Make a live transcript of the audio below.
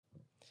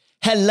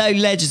Hello,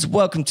 legends.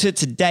 Welcome to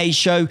today's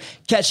show.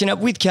 Catching up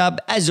with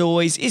Cub, as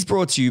always, is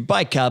brought to you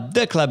by Cub,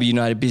 the Club of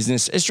United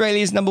Business,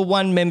 Australia's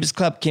 #1 members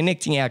club,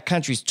 connecting our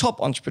country's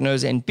top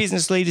entrepreneurs and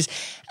business leaders.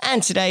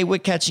 And today we're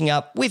catching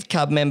up with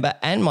Cub member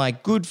and my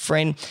good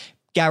friend,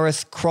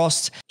 Gareth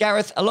Cross.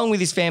 Gareth, along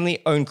with his family,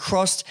 own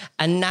Cross,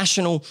 a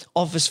national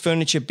office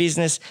furniture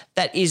business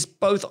that is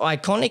both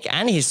iconic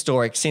and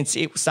historic since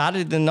it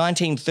started in the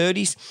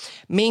 1930s.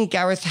 Me and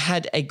Gareth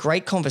had a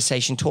great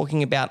conversation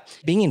talking about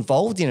being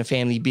involved in a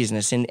family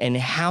business and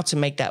how to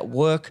make that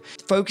work,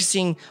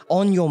 focusing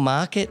on your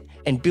market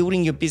and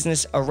building your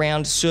business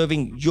around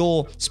serving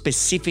your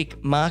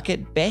specific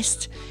market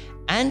best,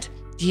 and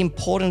the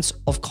importance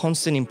of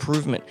constant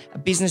improvement. A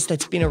business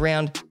that's been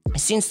around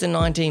since the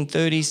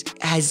 1930s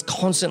has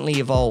constantly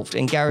evolved,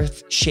 and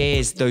Gareth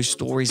shares those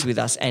stories with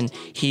us and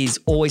his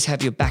always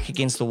have your back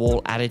against the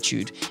wall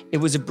attitude. It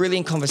was a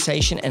brilliant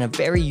conversation and a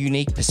very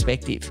unique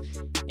perspective.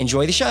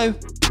 Enjoy the show.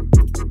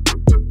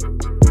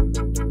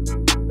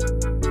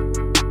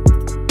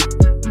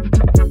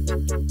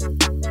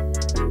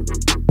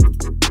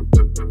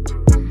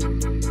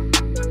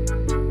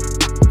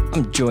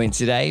 I'm joined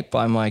today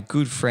by my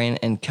good friend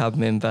and Cub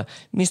member,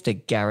 Mr.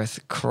 Gareth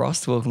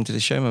Cross. Welcome to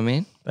the show, my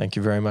man. Thank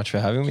you very much for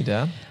having me,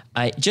 Dan.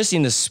 Just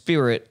in the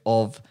spirit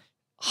of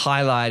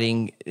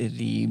highlighting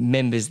the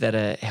members that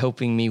are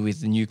helping me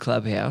with the new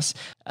clubhouse,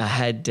 I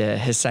had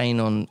Hussein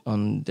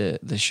on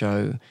the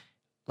show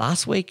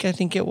last week, I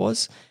think it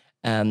was.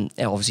 And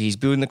obviously, he's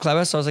building the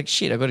clubhouse. So I was like,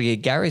 shit, I've got to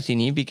get Gareth in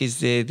here because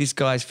this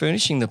guy's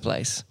furnishing the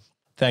place.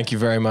 Thank you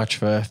very much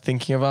for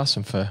thinking of us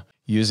and for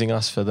using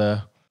us for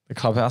the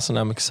clubhouse, and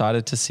I'm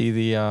excited to see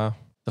the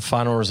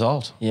final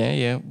result.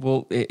 Yeah.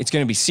 Well, it's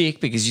going to be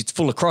sick because it's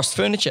full of Cross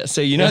furniture, so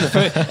you know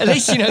at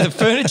least you know the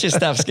furniture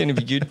stuff's going to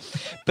be good.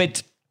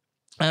 But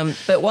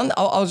one,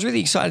 I was really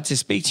excited to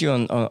speak to you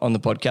on the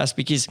podcast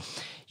because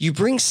you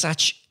bring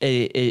such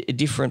a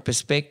different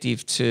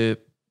perspective to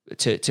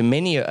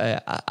many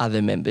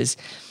other members,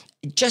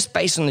 just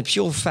based on the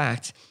pure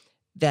fact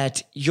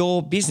that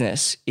your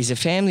business is a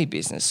family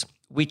business,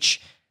 which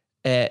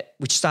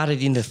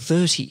started in the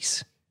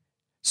 30s.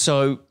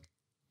 So,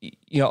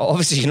 you know,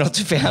 obviously you're not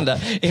the founder.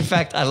 In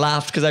fact, I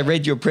laughed because I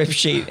read your prep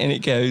sheet and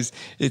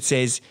it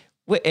says,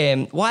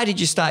 why did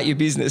you start your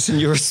business?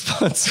 And your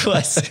response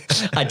was,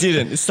 I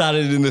didn't. It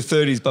started in the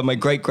 30s by my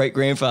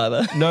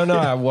great-great-grandfather. No,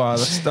 well,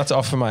 that's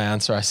often my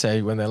answer. I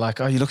say when they're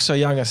like, oh, you look so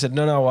young. I said,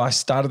 no, well, I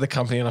started the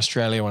company in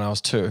Australia when I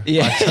was 2.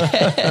 Yeah.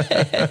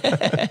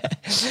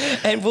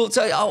 And well,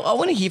 so I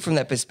want to hear from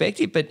that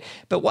perspective, but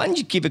why don't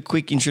you give a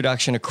quick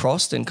introduction of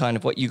Cross and kind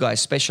of what you guys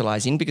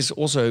specialize in, because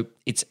also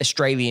it's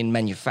Australian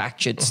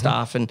manufactured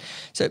stuff. And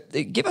so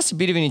give us a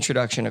bit of an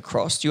introduction of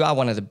Cross. You are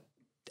one of the,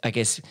 I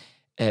guess,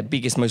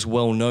 biggest, most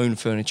well-known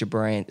furniture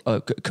brand,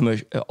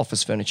 commercial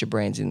office furniture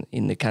brands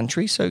in the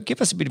country. So give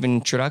us a bit of an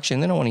introduction,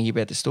 then I want to hear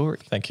about the story.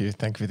 Thank you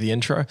for the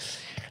intro.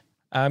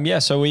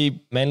 So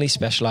we mainly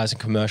specialize in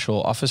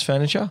commercial office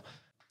furniture.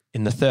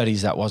 In the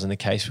 30s, that wasn't the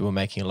case. We were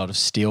making a lot of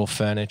steel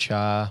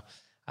furniture,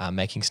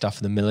 making stuff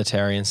for the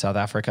military in South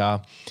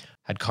Africa,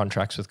 had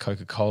contracts with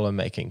Coca-Cola,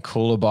 making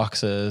cooler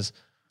boxes,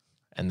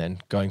 and then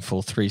going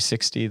full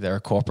 360. They're a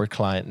corporate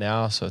client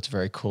now, so it's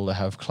very cool to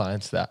have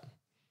clients that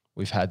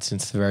we've had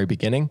since the very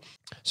beginning.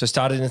 So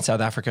started in South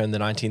Africa in the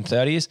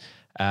 1930s.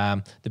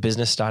 The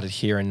business started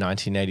here in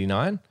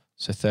 1989,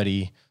 so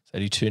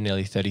 32,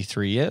 nearly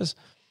 33 years.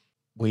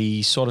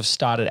 We sort of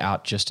started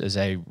out just as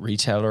a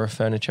retailer of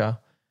furniture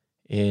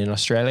in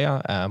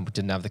Australia. We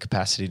didn't have the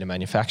capacity to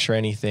manufacture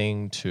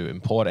anything, to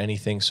import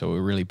anything, so we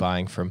were really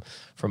buying from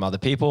other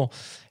people.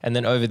 And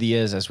then over the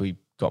years, as we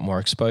got more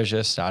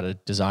exposure,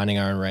 started designing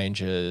our own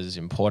ranges,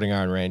 importing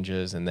our own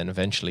ranges, and then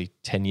eventually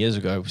 10 years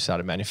ago, we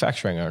started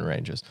manufacturing our own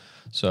ranges.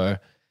 So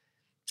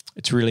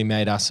it's really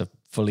made us a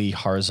fully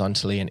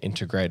horizontally and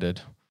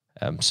integrated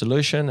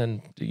solution,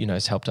 and, you know,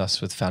 it's helped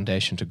us with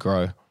foundation to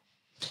grow.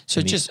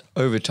 So just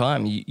over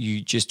time,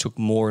 you just took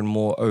more and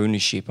more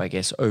ownership, I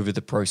guess, over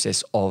the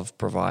process of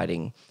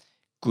providing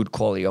good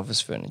quality office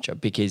furniture,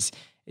 because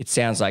it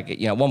sounds like,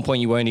 you know, at one point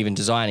you weren't even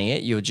designing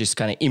it, you were just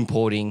kind of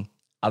importing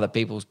other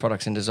people's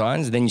products and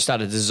designs. And then you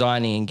started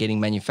designing and getting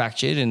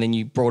manufactured, and then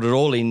you brought it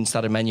all in and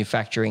started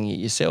manufacturing it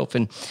yourself.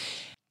 And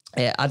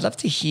I'd love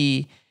to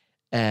hear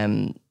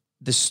the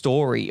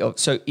story of,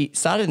 so it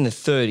started in the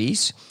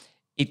 30s.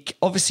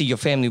 Obviously your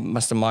family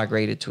must have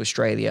migrated to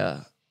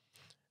Australia.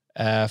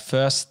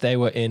 First they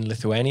were in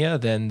Lithuania,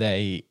 then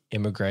they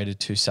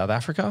immigrated to South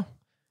Africa.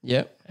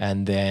 Yep.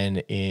 And then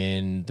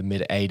in the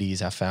mid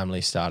 80s, our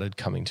family started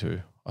coming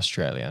to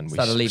Australia, and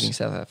started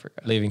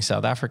leaving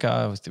South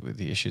Africa with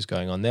the issues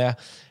going on there,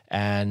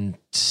 and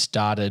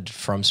started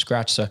from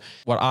scratch. So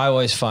what I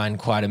always find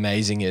quite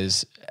amazing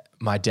is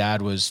my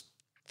dad was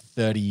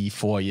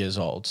 34 years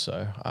old.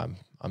 So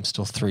I'm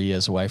still 3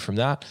 years away from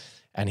that.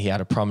 And he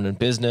had a prominent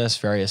business,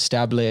 very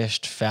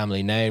established,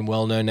 family name,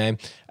 well-known name.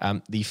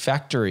 The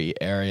factory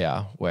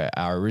area where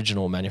our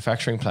original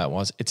manufacturing plant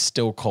was, it's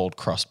still called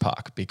Cross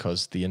Park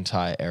because the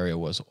entire area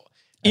was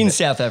In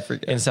South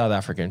Africa. In South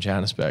Africa, in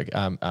Johannesburg.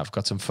 I've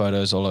got some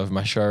photos all over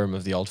my showroom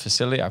of the old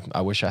facility.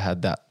 I wish I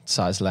had that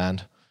size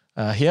land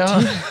here.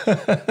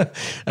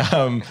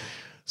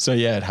 So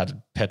yeah, it had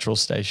a petrol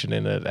station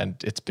in it, and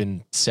it's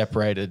been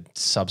separated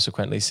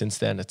subsequently since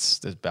then. There's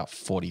about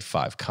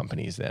 45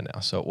 companies there now.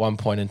 So at one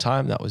point in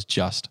time, that was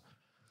just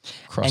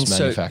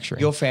cross-manufacturing.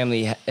 So your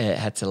family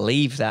had to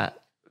leave that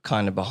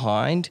kind of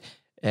behind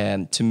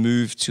to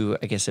move to,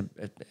 I guess,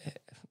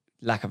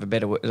 lack of a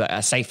better word,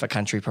 a safer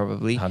country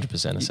probably.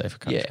 100% a safer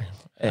country.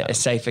 Yeah, a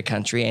safer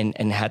country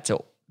and had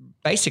to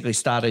basically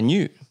start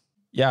anew.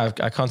 Yeah,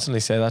 I constantly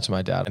say that to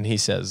my dad. And he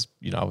says,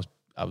 I was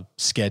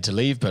scared to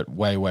leave, but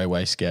way, way,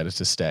 way scared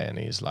to stay. And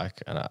he's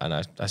like,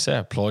 I say, I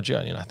applaud you.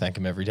 I thank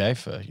him every day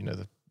for,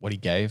 what he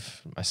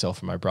gave myself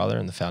and my brother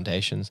and the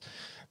foundations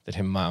that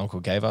him and my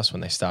uncle gave us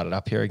when they started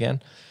up here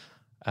again.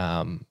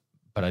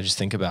 But I just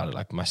think about it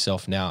like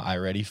myself now, I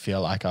already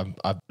feel like I'm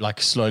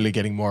like slowly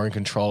getting more in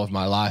control of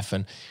my life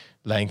and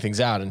laying things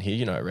out. And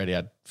he, already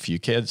had a few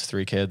kids,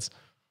 3 kids,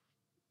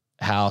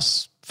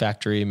 house,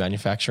 factory,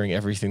 manufacturing,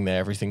 everything there.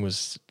 Everything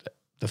was,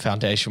 the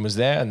foundation was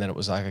there. And then it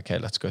was like, okay,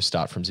 let's go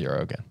start from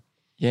zero again.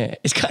 Yeah.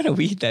 It's kind of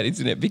weird that,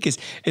 isn't it? Because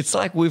it's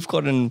like we've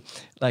gotten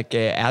like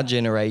our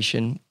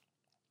generation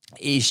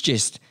is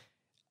just,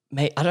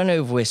 mate, I don't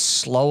know if we're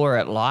slower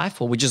at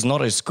life or we're just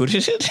not as good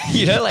at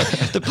it. Like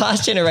the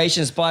past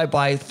generations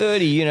by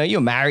 30, you're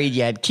married,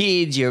 you had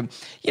kids, you're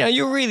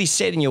really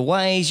set in your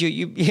ways.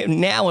 You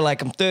now we're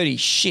like, I'm 30,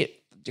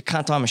 shit, you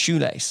can't tie my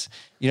shoelace.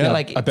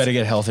 Like I better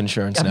get health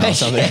insurance now or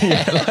something.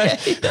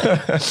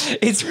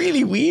 It's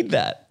really weird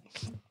that.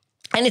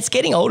 And it's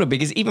getting older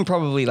because even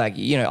probably like,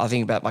 I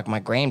think about like my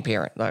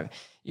grandparent, like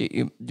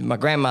my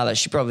grandmother,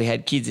 she probably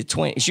had kids at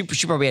 20. She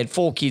probably had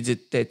 4 kids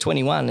at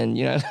 21. And,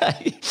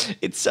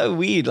 it's so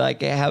weird,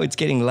 like how it's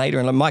getting later.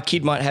 And like my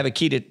kid might have a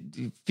kid at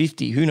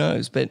 50, who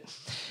knows? But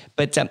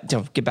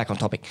don't get back on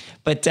topic.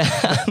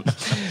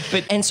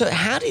 And so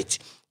how did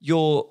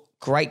your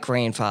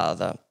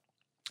great-grandfather,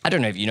 I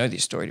don't know if you know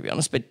this story to be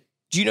honest, but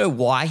do you know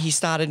why he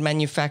started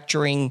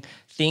manufacturing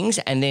things?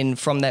 And then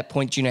from that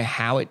point, do you know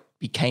how it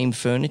became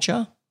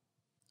furniture?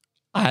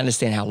 I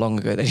understand how long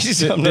ago that is.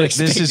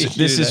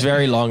 This is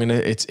very long, and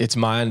it's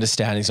my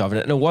understandings of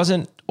it. And it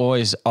wasn't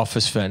always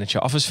office furniture.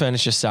 Office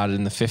furniture started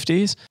in the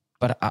 50s,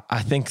 but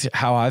I think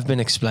how I've been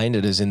explained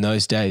it is in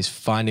those days,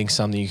 finding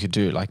something you could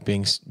do, like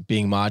being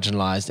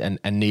marginalized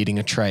and needing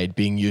a trade,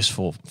 being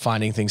useful,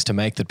 finding things to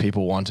make that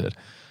people wanted.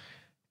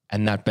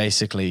 And that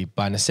basically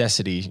by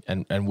necessity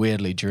and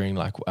weirdly during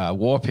like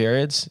war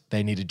periods,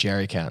 they needed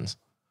jerry cans.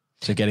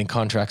 So getting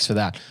contracts for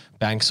that.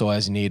 Banks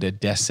always needed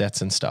desk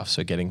sets and stuff.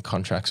 So getting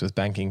contracts with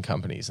banking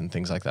companies and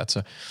things like that. So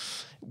it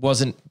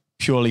wasn't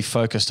purely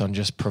focused on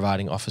just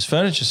providing office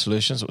furniture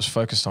solutions. It was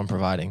focused on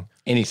providing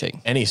any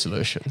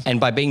solution. And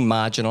by being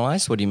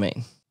marginalized, what do you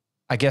mean?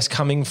 I guess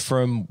coming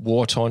from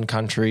war-torn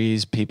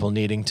countries, people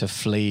needing to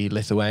flee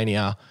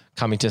Lithuania,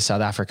 coming to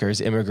South Africa as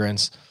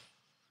immigrants.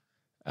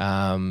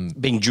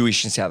 Being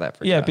Jewish in South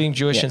Africa. Yeah, being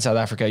Jewish in South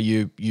Africa,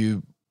 you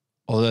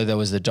although there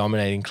was the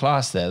dominating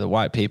class there, the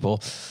white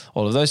people,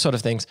 all of those sort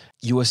of things,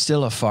 you were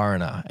still a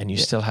foreigner and you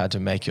still had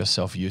to make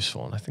yourself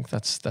useful. And I think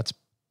that's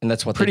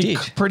what they did.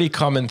 Pretty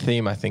common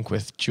theme, I think,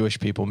 with Jewish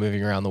people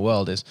moving around the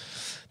world is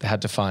they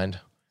had to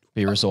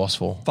be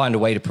resourceful. Find a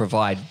way to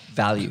provide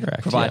value,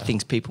 provide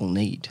things people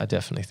need. I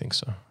definitely think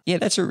so. Yeah,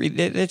 that's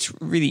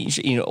really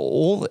interesting.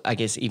 All, I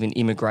guess, even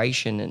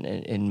immigration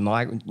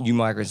and new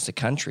migrants to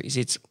countries,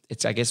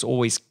 it's I guess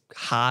always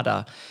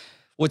harder.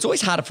 Well, it's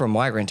always harder for a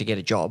migrant to get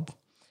a job.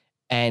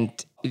 And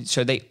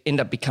so they end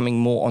up becoming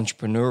more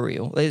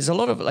entrepreneurial. There's a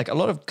lot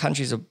of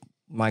countries of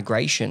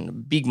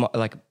migration,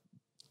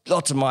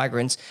 lots of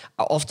migrants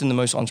are often the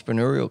most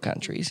entrepreneurial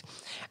countries.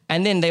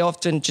 And then they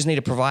often just need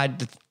to provide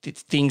the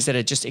things that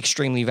are just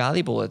extremely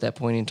valuable at that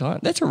point in time.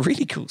 That's a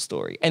really cool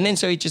story. And then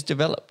so it just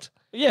developed.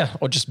 Yeah,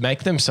 or just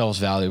make themselves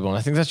valuable. And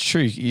I think that's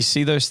true. You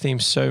see those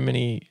themes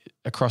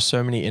across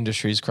so many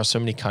industries, across so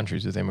many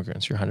countries with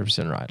immigrants. You're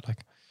 100% right. Like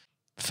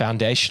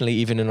foundationally,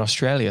 even in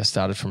Australia,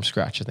 started from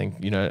scratch. I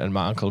think, and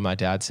my uncle and my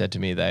dad said to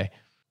me,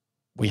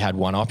 we had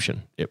one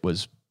option. It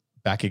was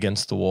back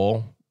against the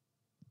wall.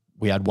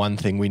 We had one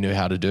thing we knew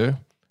how to do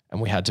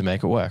and we had to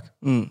make it work.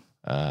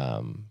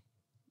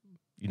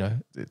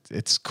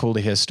 It's cool to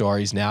hear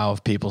stories now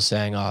of people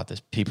saying, there's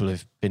people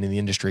who've been in the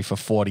industry for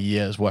 40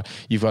 years. What,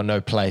 you've got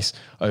no place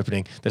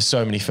opening. There's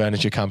so many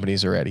furniture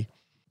companies already.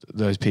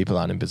 Those people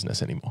aren't in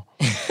business anymore.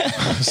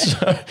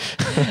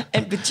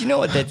 But you know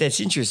what? That's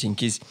interesting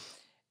because,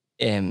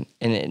 and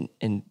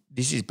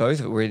this is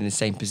both. We're in the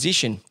same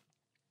position.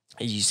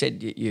 As you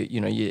said,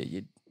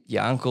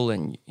 your uncle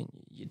and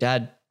your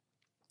dad,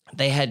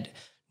 they had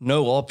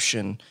no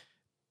option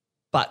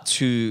but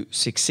to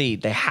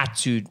succeed. They had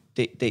to.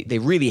 They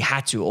really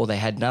had to, or they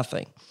had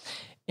nothing.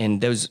 And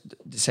that was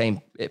the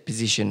same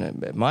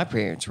position my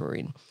parents were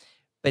in.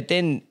 But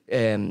then,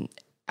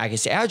 I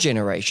guess our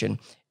generation,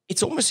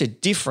 it's almost a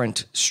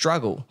different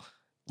struggle.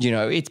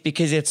 It's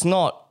because it's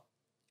not,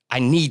 I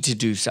need to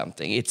do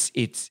something.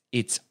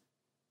 It's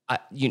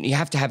you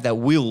have to have that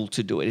will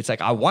to do it. It's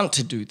like, I want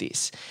to do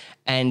this.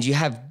 And you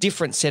have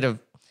different set of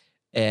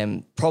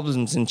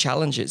problems and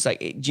challenges.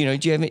 Like,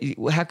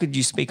 how could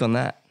you speak on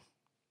that?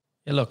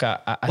 Yeah, look,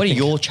 what are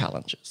your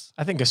challenges?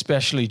 I think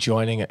especially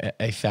joining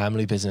a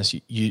family business,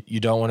 you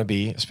don't want to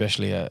be,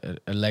 especially a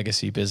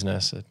legacy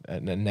business, a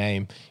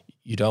name,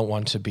 you don't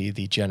want to be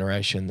the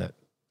generation that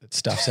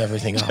stuffs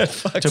everything up.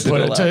 That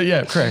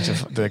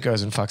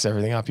goes and fucks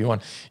everything up.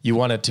 You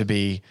want it to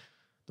be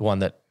the one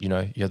that,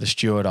 you're the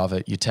steward of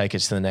it, you take it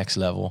to the next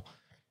level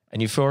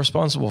and you feel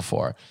responsible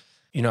for it.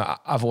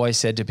 I've always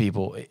said to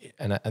people,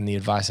 and the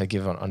advice I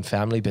give on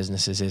family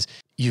businesses is,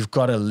 you've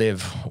got to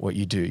live what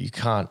you do. It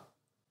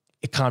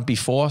can't be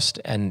forced.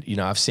 And,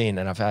 I've seen,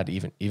 and I've had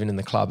even in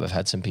the club, I've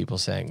had some people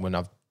saying, when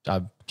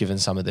I've given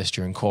some of this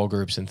during core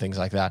groups and things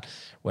like that,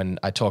 when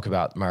I talk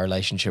about my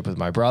relationship with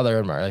my brother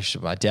and my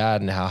relationship with my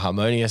dad and how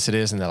harmonious it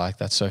is, and they're like,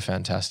 that's so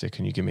fantastic.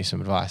 Can you give me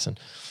some advice? And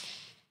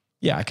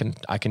yeah,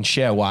 I can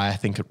share why I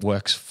think it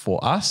works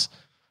for us.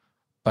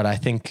 But I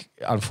think,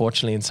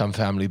 unfortunately, in some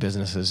family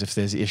businesses, if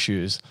there's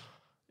issues,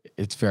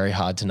 it's very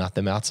hard to nut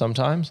them out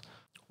sometimes.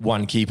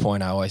 One key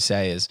point I always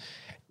say is,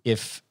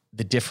 if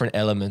the different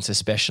elements,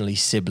 especially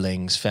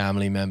siblings,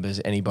 family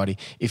members, anybody,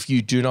 if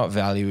you do not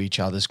value each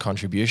other's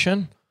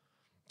contribution,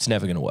 it's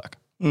never going to work.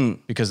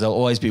 Because there'll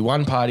always be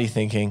one party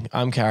thinking,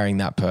 I'm carrying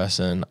that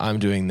person, I'm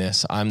doing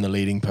this, I'm the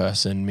leading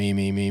person,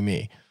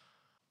 me.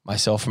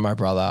 Myself and my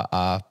brother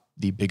are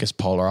the biggest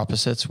polar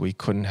opposites. We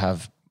couldn't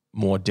have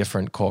more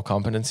different core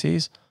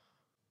competencies.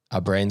 Our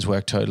brains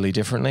work totally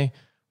differently.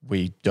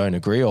 We don't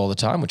agree all the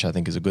time, which I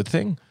think is a good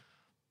thing,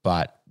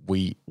 but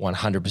we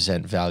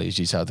 100% value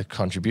each other's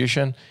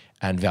contribution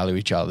and value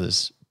each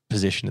other's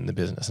position in the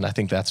business. And I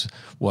think that's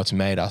what's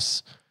made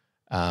us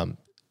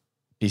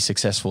be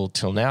successful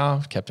till now,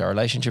 kept our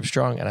relationship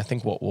strong, and I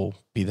think what will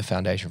be the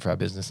foundation for our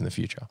business in the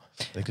future,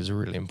 I think, is a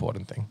really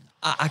important thing.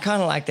 I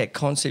kind of like that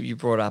concept you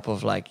brought up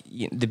of, like,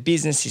 the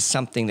business is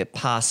something that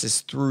passes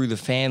through the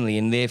family,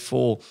 and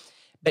therefore,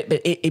 but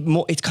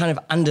it's kind of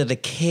under the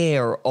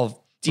care of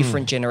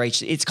different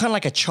generations. It's kind of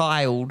like a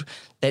child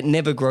that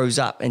never grows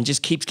up and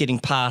just keeps getting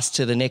passed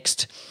to the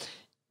next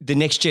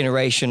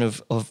generation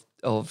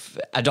of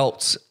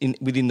adults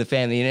within the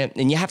family,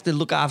 and you have to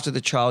look after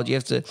the child. You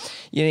have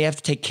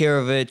to take care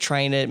of it,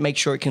 train it, make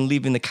sure it can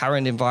live in the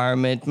current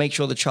environment, make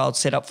sure the child's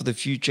set up for the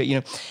future.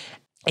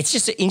 It's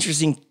just an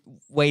interesting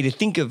way to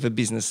think of a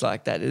business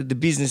like that. The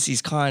business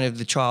is kind of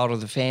the child of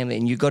the family,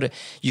 and you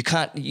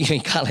can't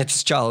let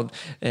this child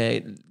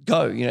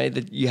go.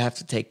 That you have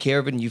to take care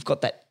of it, and you've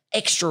got that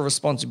extra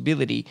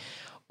responsibility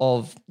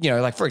of,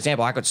 like, for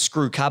example, I could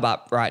screw Cub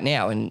up right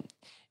now, and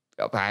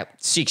about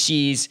 6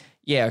 years.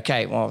 Yeah,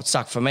 okay, well, it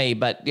sucked for me,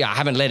 but I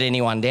haven't let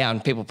anyone down.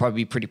 People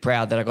probably be pretty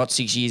proud that I got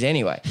 6 years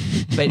anyway.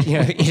 But,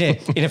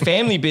 in a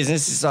family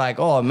business, it's like,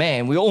 oh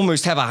man, we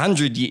almost have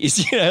 100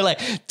 years, like,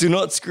 do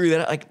not screw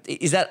that up. Like,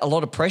 is that a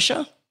lot of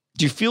pressure?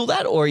 Do you feel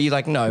that? Or are you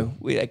like, no,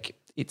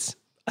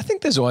 I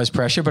think there's always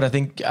pressure, but I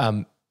think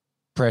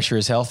pressure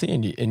is healthy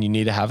and you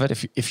need to have it.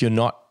 If you're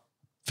not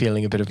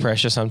feeling a bit of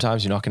pressure,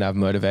 sometimes you're not going to have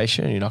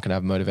motivation, and you're not going to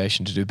have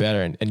motivation to do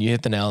better. And you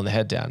hit the nail on the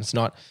head down. It's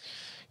not,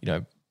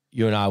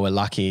 you and I were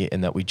lucky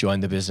in that we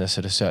joined the business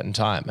at a certain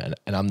time.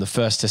 And I'm the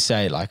first to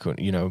say, like,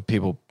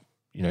 people,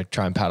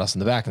 try and pat us on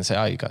the back and say,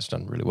 oh, you guys have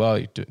done really well,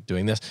 you're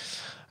doing this.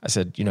 I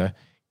said,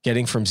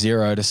 getting from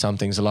zero to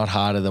something's a lot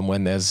harder than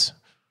when there's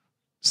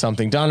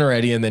something done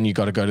already and then you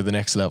got to go to the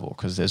next level,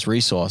 because there's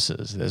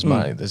resources, there's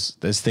money,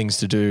 there's things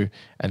to do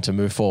and to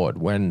move forward.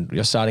 When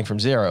you're starting from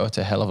zero, it's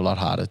a hell of a lot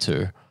harder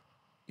too.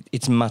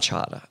 It's much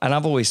harder. And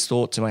I've always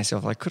thought to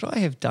myself, like, could I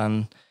have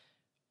done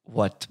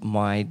what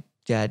my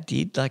dad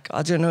did? Like,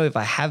 I don't know if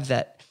I have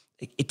that.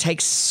 It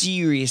takes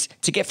serious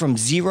to get from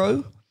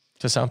zero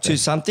to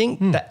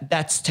something.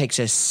 That takes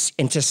us,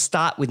 and to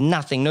start with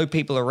nothing, no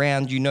people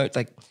around,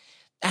 like,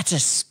 that's a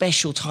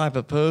special type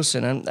of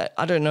person. And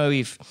I don't know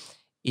if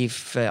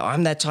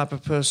I'm that type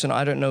of person.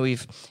 I don't know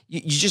if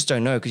you just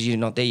don't know, because you're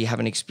not there, you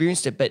haven't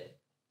experienced it. But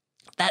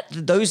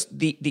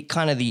the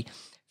kind of the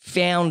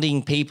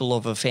founding people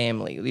of a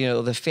family,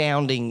 the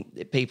founding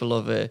people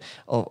of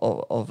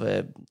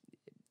a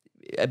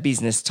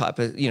business type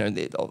of,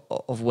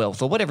 of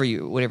wealth, or whatever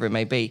it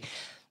may be.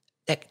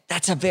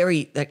 That's a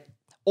very,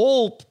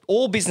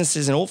 all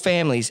businesses and all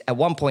families at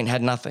one point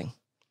had nothing.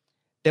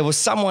 There was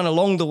someone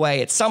along the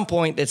way at some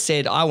point that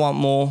said, I want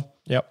more.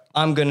 Yep.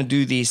 I'm going to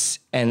do this,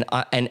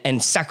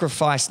 and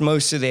sacrificed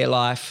most of their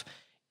life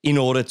in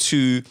order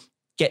to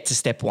get to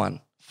step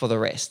one for the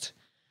rest.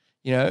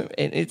 And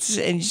you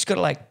just got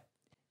to,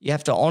 you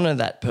have to honor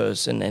that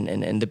person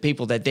and the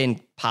people that then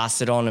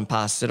pass it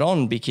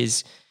on,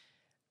 because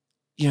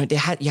you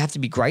have to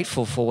be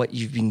grateful for what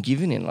you've been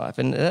given in life.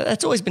 And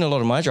that's always been a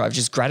lot of my drive,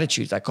 just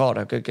gratitude. Like, God,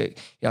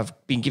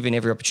 I've been given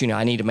every opportunity.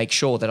 I need to make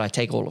sure that I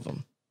take all of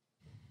them.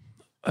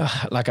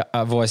 Like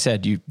I've always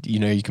said, you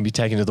can be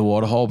taken to the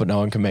water hole, but no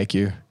one can make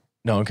you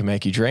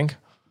drink.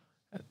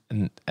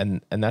 And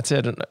that's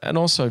it. And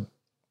also,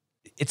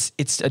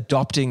 it's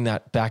adopting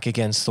that back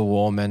against the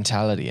wall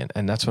mentality.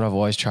 And that's what I've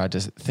always tried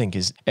to think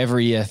is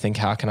every year think,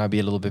 how can I be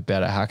a little bit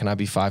better? How can I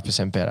be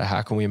 5% better?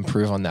 How can we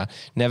improve on that?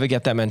 Never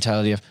get that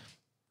mentality of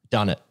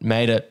done it,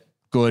 made it,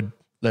 good,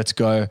 let's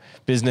go.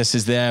 Business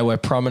is there. We're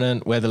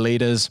prominent. We're the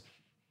leaders.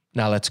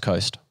 Now let's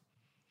coast.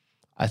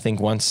 I think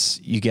once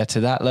you get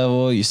to that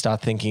level, you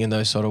start thinking in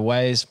those sort of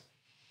ways.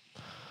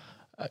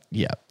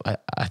 I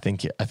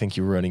think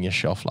you're ruining your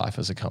shelf life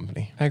as a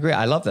company. I agree.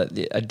 I love that.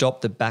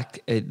 Adopt the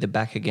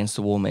back against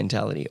the wall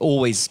mentality.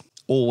 Always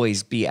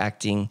be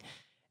acting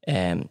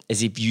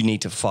as if you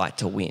need to fight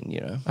to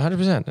win.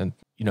 100%. And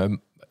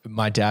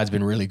my dad's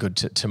been really good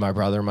to my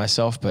brother and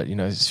myself. But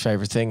his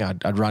favorite thing,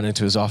 I'd run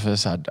into his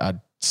office.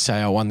 I'd say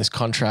I won this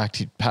contract.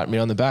 He'd pat me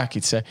on the back.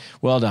 He'd say,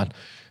 "Well done.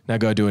 Now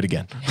go do it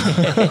again."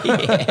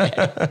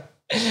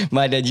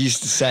 My dad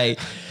used to say,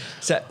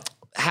 "So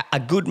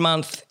a good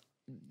month."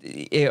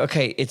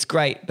 Okay, it's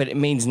great, but it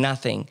means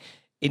nothing.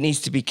 It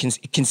needs to be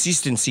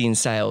consistency in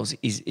sales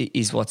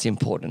is what's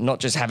important,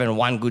 not just having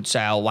one good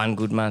sale, one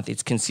good month.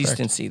 It's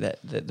consistency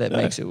that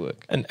makes it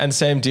work. And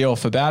same deal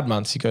for bad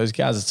months. He goes,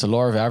 "Guys, it's a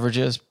law of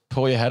averages.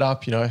 Pull your head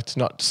up. It's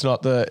not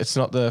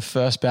the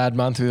first bad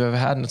month we've ever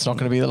had, and it's not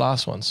going to be the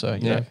last one. So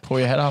pull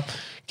your head up,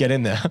 get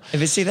in there."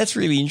 But see, that's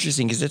really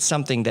interesting because it's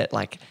something that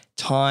like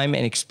time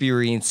and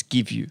experience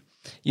give you.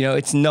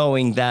 It's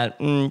knowing that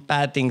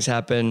bad things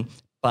happen.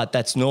 But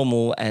that's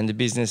normal, and the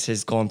business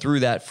has gone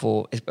through that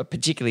for,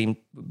 particularly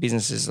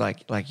businesses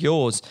like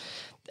yours.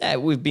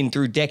 We've been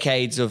through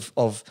decades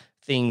of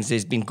things.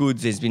 There's been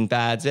goods, there's been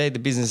bads. The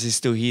business is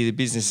still here. The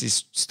business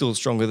is still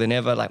stronger than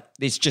ever. Like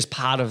it's just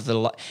part of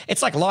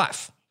it's like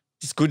life.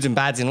 It's goods and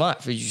bads in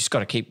life. You just got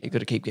to keep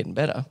getting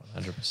better.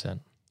 100%.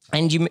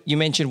 And you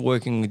mentioned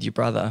working with your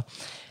brother,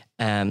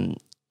 and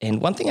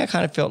one thing I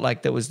kind of felt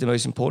like that was the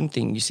most important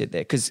thing you said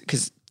there,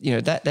 because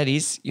that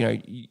is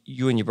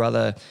you and your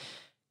brother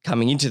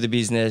coming into the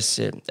business,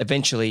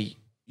 eventually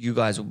you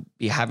guys will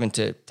be having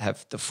to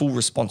have the full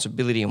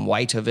responsibility and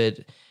weight of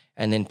it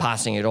and then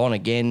passing it on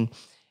again.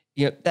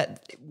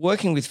 That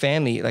working with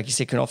family, like you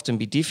said, can often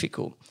be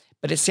difficult.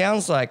 But it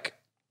sounds like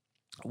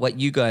what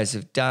you guys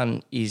have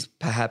done is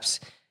perhaps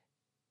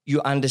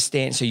you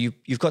understand, so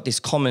you've got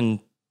this common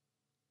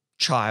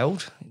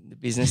child in the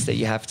business that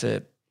you have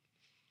to,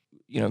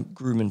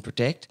 groom and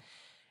protect,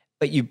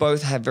 but you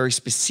both have very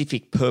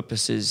specific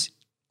purposes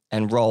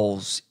and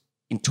roles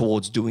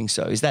towards doing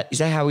so. Is that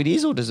how it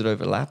is, or does it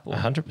overlap?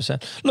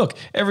 100%. Look,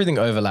 everything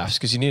overlaps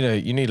because you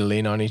need to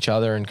lean on each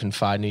other and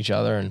confide in each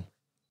other. And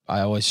I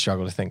always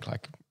struggle to think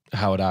like,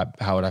 how would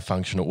I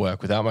function at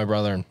work without my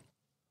brother? And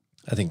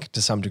I think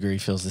to some degree he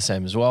feels the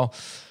same as well.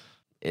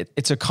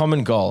 It's a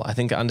common goal. I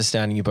think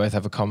understanding you both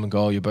have a common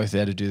goal. You're both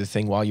there to do the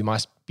thing while you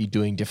might be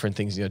doing different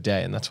things in your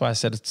day. And that's why I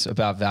said it's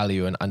about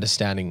value and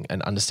understanding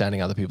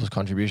other people's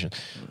contribution.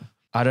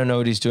 I don't know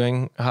what he's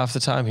doing half the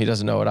time. He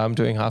doesn't know what I'm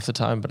doing half the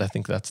time, but I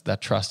think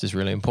that trust is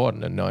really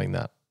important, and knowing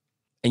that.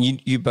 And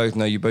you both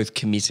know you're both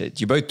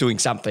committed. You're both doing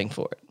something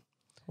for it.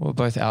 We're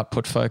both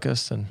output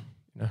focused, and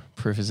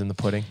proof is in the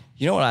pudding.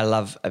 You know what I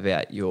love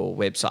about your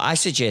website? I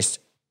suggest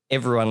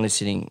everyone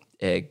listening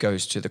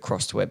goes to the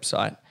Crossed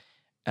website.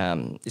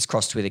 It's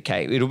Crossed with a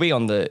K. It'll be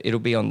on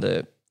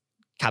the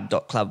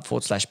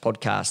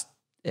cub.club/podcast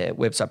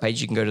website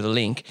page. You can go to the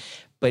link.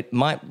 But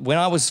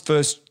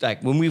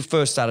when we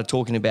first started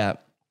talking about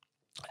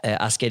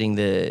us getting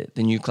the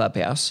new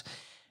clubhouse,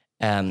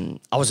 I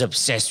was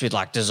obsessed with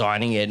like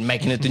designing it and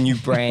making it the new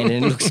brand,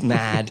 and it looks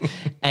mad.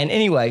 And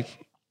anyway,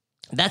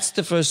 that's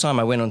the first time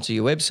I went onto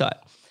your website.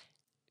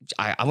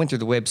 I went through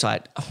the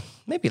website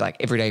maybe like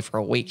every day for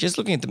a week,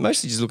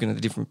 mostly just looking at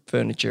the different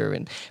furniture.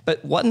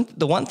 But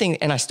the one thing,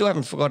 and I still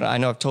haven't forgotten, I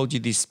know I've told you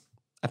this,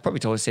 I probably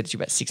said it to you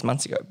about 6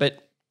 months ago,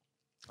 but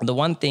the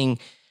one thing,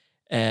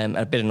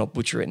 I better not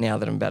butcher it now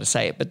that I'm about to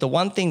say it, but the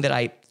one thing that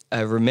I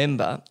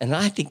remember, and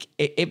I think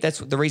that's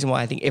the reason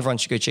why I think everyone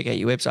should go check out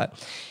your website,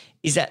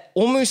 is that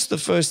almost the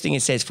first thing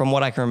it says, from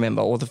what I can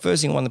remember, or the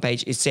first thing on the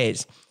page, it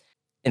says,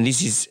 and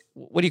this is,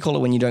 what do you call it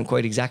when you don't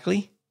quote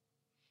exactly?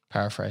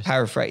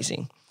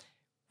 Paraphrasing.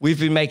 We've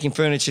been making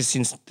furniture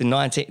since the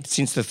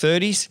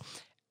 30s,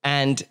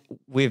 and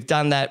we've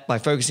done that by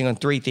focusing on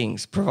three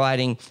things: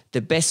 providing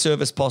the best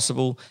service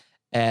possible,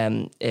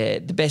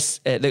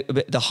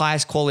 the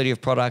highest quality of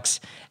products,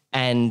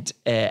 and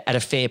at a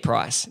fair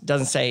price. It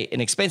doesn't say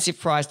an expensive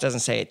price,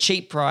 doesn't say a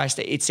cheap price.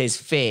 It says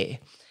fair.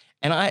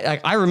 And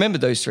I remember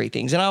those three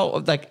things, and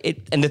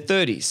and the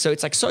 30s. So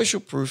it's like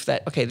social proof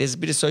that, okay, there's a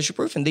bit of social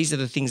proof, and these are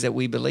the things that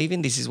we believe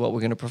in. This is what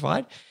we're going to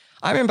provide.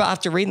 I remember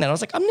after reading that, I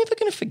was like, I'm never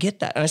going to forget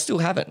that, and I still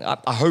haven't.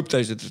 I hope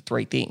those are the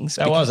three things.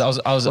 I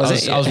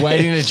was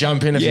waiting to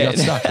jump in if you got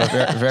stuck. But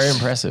very, very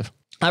impressive.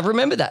 I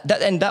remember that,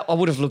 and I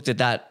would have looked at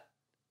that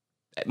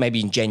maybe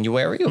in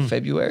January or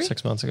February,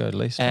 6 months ago at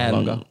least,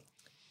 longer.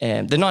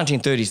 The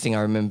 1930s thing I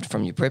remembered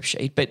from your prep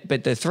sheet,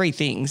 but the three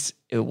things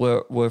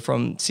were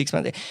from 6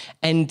 months,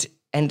 and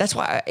that's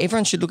why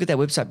everyone should look at that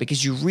website,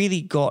 because you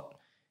really got.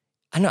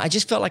 I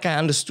just felt like I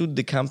understood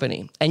the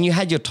company, and you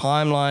had your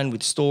timeline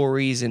with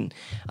stories, and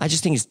I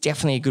just think it's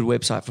definitely a good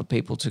website for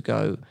people to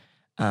go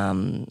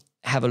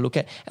have a look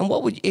at. And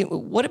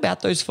what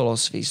about those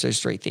philosophies, those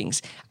three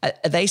things? Are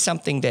they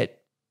something that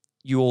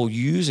you all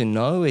use and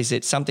know? Is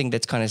it something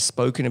that's kind of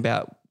spoken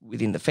about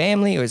within the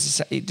family, or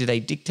do they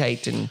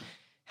dictate? And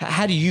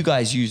how do you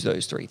guys use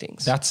those three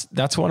things?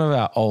 That's one of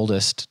our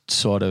oldest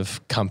sort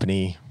of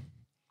company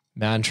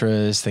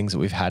mantras, things that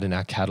we've had in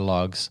our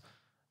catalogs.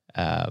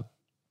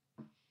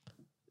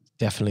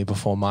 Definitely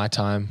before my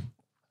time,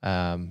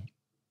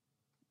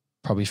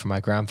 probably from my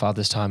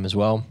grandfather's time as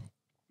well.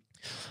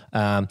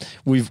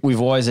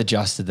 We've always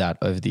adjusted that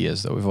over the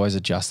years, though. We've always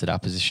adjusted our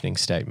positioning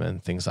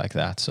statement, things like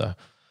that. So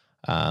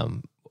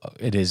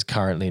it is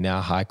currently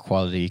now high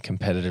quality,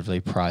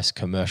 competitively priced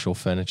commercial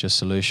furniture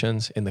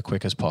solutions in the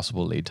quickest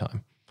possible lead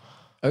time.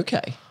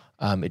 Okay.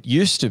 It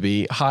used to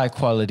be high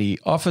quality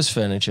office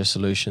furniture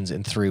solutions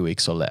in 3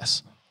 weeks or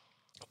less.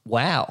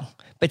 Wow.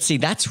 But see,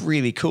 that's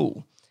really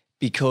cool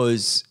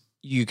because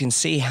you can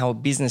see how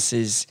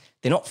businesses,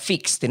 they're not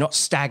fixed, they're not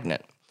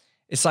stagnant.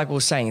 It's like we were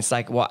saying, it's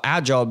like, well,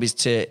 our job is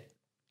to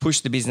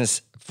push the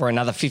business for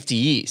another 50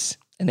 years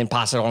and then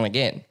pass it on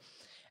again.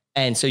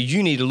 And so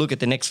you need to look at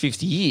the next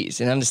 50 years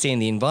and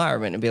understand the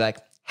environment and be like,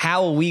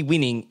 how are we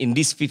winning in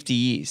this 50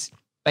 years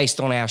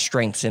based on our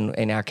strengths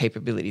and our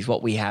capabilities,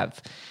 what we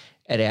have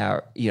at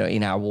our,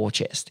 in our war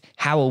chest?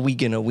 How are we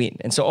going to win?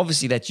 And so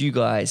obviously that's you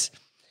guys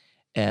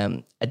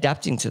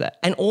adapting to that.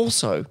 And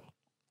also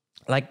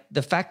like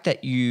the fact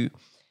that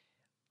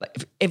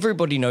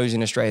everybody knows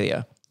in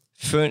Australia,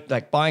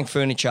 buying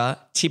furniture,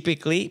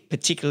 typically,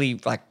 particularly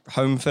like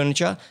home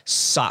furniture,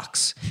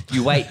 sucks.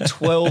 You wait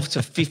 12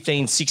 to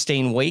 15,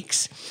 16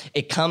 weeks.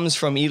 It comes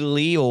from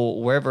Italy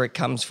or wherever it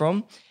comes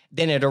from.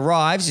 Then it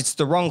arrives, it's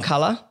the wrong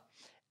color.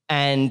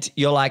 And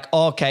you're like,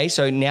 oh, okay,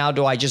 so now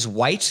do I just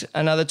wait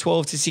another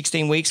 12 to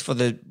 16 weeks for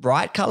the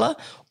right color?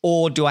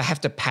 Or do I have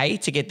to pay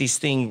to get this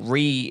thing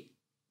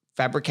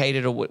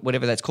refabricated or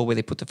whatever that's called, where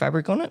they put the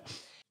fabric on it?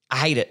 I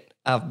hate it.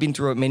 I've been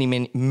through it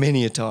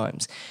many a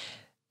times.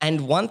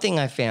 And one thing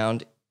I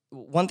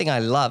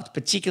loved,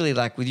 particularly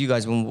like with you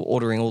guys when we were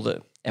ordering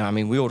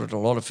we ordered a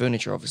lot of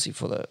furniture obviously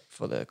for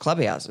the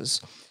clubhouses,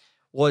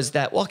 was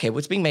that, well, okay,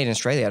 what's being made in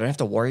Australia, I don't have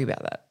to worry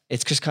about that.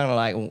 It's just kind of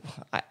like, well,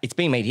 it's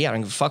being made here. I don't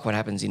give a fuck what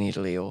happens in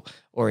Italy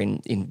or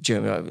in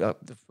Germany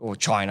or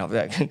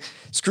China.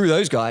 Screw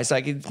those guys.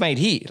 Like, it's made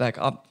here. Like,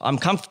 I'm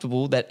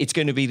comfortable that it's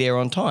going to be there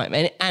on time.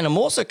 And I'm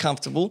also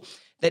comfortable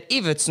that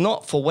if it's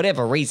not, for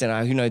whatever reason,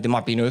 who knows, there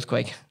might be an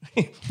earthquake,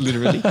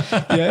 literally.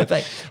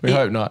 We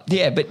hope not.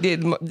 Yeah, but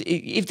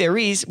if there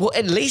is, well,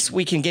 at least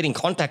we can get in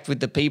contact with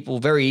the people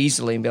very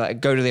easily and be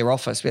like, go to their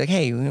office, be like,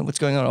 hey, what's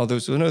going on? Oh, there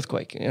was an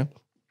earthquake,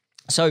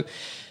 So,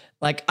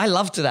 like, I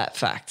loved that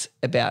fact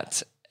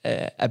about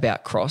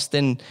Crossed.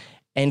 And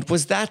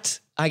was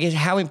that, I guess,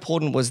 how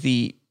important was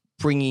the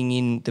bringing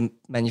in the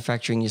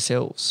manufacturing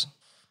yourselves?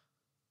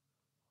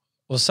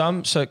 Well,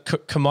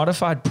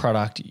 commodified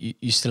product,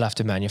 you still have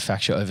to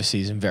manufacture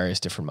overseas in various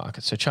different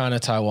markets. So China,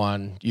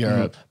 Taiwan,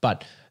 Europe. Mm-hmm.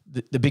 But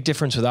the big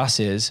difference with us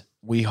is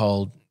we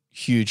hold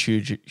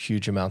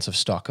huge amounts of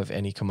stock of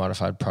any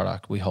commodified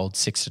product. We hold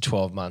 6 to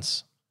 12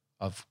 months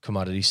of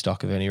commodity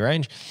stock of any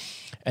range.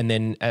 And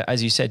then,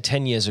 as you said,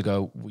 10 years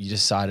ago, we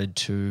decided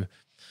to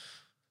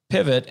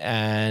pivot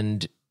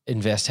and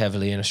invest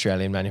heavily in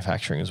Australian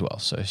manufacturing as well.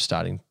 So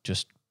starting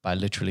just by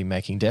literally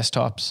making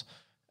desktops,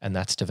 and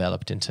that's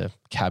developed into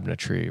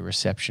cabinetry,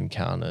 reception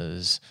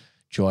counters,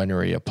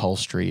 joinery,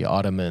 upholstery,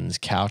 ottomans,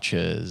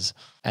 couches,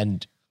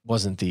 and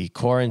wasn't the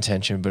core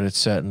intention, but it's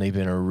certainly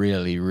been a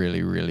really,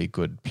 really, really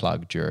good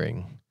plug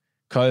during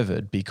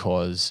COVID,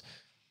 because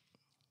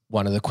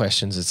one of the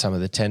questions at some of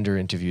the tender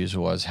interviews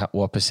was,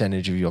 what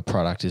percentage of your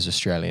product is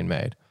Australian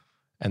made?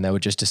 And they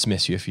would just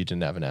dismiss you if you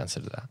didn't have an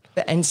answer to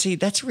that. And see,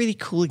 that's really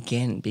cool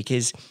again,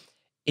 because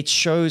it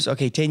shows,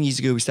 okay, 10 years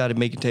ago we started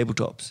making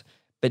tabletops,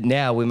 but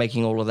now we're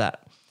making all of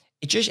that.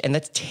 And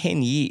that's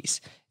 10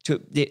 years.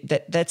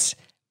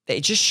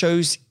 It just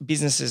shows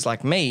businesses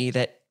like me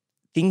that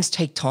things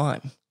take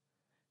time.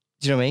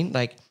 Do you know what I mean?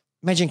 Like,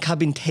 imagine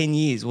Cub in 10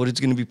 years, what it's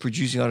going to be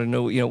producing. I don't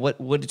know,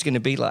 what it's going to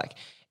be like.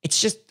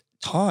 It's just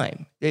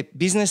time.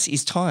 Business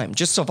is time.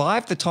 Just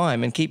survive the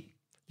time and keep.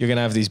 You're going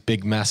to have these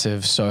big,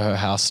 massive Soho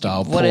House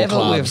style whatever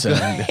pool clubs.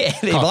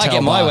 If I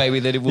get my way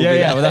with it, it will be.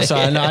 Yeah, well, that's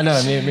right. I know.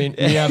 I mean,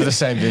 we have the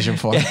same vision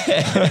for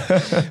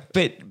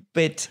it.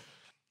 But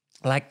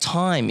like,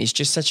 time is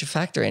just such a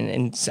factor.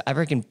 And I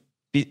reckon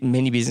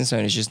many business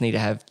owners just need to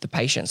have the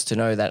patience to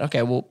know that,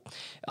 okay, well,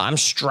 I'm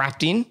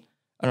strapped in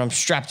and I'm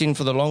strapped in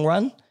for the long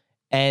run.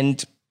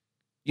 And,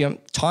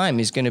 time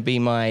is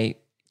my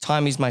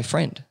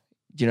friend.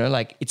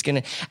 It's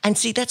going to, and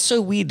see, that's so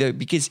weird though,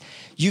 because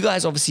you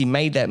guys obviously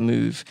made that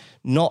move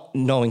not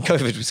knowing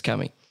COVID was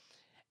coming.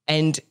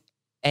 And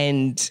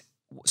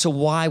so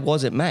why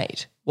was it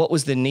made? What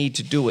was the need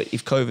to do it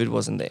if COVID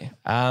wasn't there?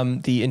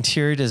 The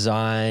interior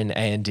design,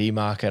 A&D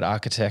market,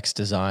 architects,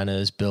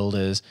 designers,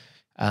 builders,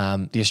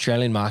 the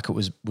Australian market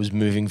was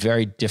moving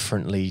very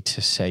differently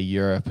to, say,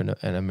 Europe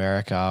and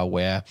America,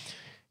 where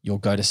you'll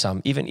go to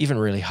some even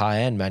really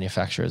high-end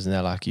manufacturers and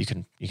they're like, you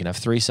can have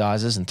 3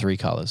 sizes and 3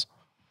 colors.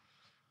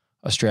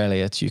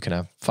 Australia, you can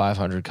have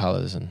 500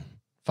 colors and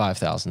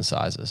 5,000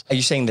 sizes. Are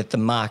you saying that the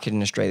market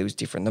in Australia was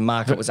different? The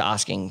market was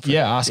asking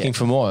for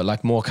for more,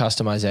 like more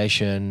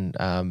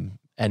customization.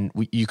 And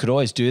you could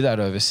always do that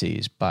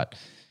overseas. But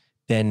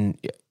then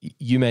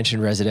you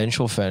mentioned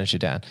residential furniture,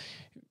 Dan.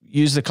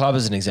 Use the club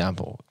as an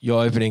example.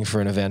 You're opening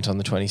for an event on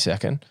the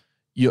 22nd.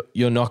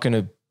 You're not going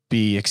to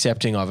be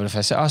accepting of it. If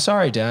I say, oh,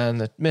 sorry,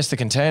 Dan, I missed the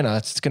container.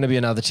 It's going to be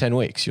another 10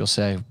 weeks. You'll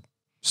say,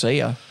 see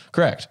ya.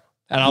 Correct.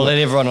 And I'll let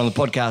everyone on the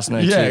podcast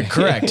know too. Yeah,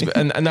 correct.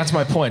 and that's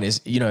my point is,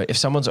 if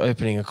someone's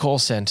opening a call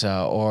center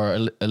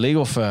or a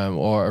legal firm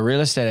or a real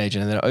estate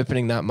agent and they're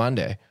opening that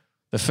Monday,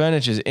 the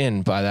furniture's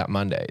in by that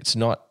Monday. It's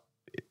not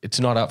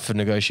up for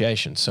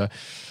negotiation. So,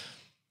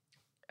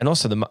 and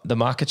also the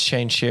market's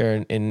changed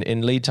here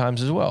in lead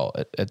times as well.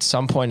 At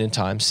some point in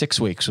time, 6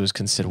 weeks was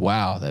considered,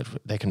 wow, that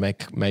they can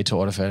make made to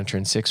order furniture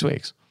in 6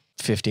 weeks.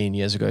 15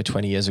 years ago,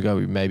 20 years ago,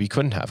 we maybe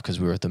couldn't have because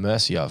we were at the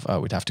mercy of,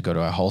 we'd have to go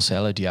to our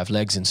wholesaler. Do you have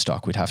legs in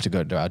stock? We'd have to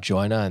go to our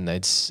joiner and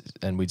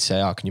we'd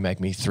say, oh, can you make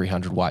me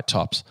 300 white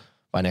tops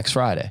by next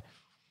Friday?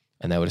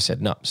 And they would have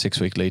said, no, 6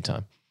 week lead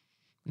time.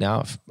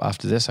 Now,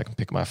 after this, I can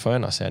pick my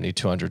phone. I say I need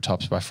 200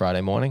 tops by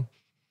Friday morning.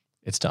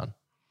 It's done.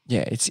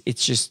 Yeah, it's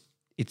just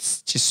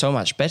so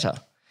much better.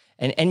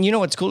 And you know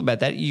what's cool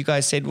about that? You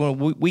guys said, well,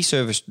 we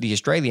service the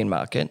Australian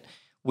market.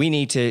 We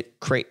need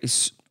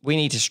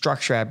to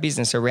structure our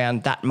business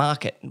around that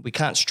market. We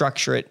can't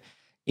structure it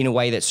in a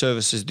way that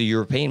services the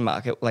European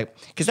market,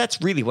 because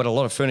that's really what a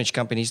lot of furniture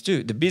companies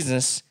do. The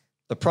business,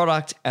 the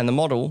product, and the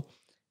model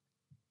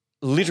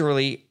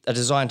literally are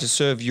designed to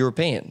serve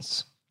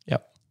Europeans,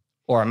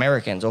 or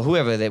Americans, or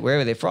wherever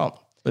they're from.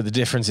 But the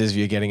difference is, if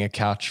you're getting a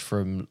couch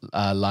from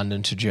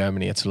London to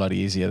Germany, it's a lot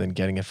easier than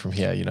getting it from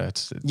here.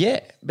 Yeah,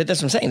 but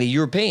that's what I'm saying. The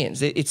Europeans,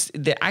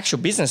 the actual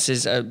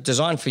businesses are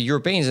designed for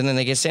Europeans, and then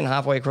they get sent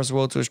halfway across the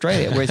world to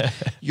Australia. Whereas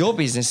your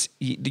business,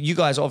 you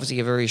guys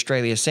obviously are very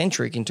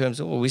Australia-centric in terms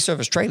of, well, we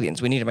serve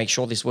Australians. We need to make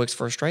sure this works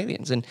for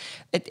Australians. And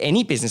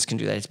any business can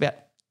do that. It's about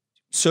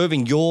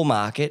serving your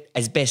market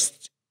as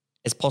best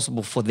as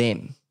possible for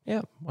them.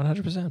 Yeah,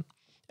 100%.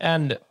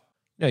 And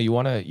you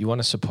want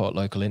to support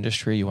local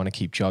industry. You want to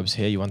keep jobs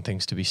here. You want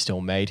things to be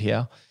still made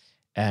here.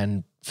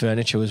 And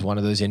furniture was one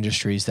of those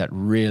industries that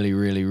really,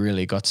 really,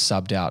 really got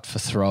subbed out for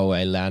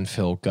throwaway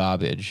landfill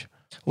garbage.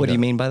 What do you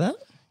mean by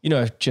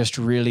that? Just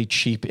really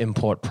cheap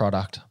import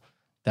product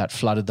that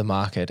flooded the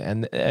market.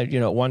 And, at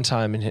one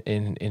time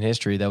in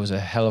history, there was a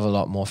hell of a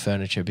lot more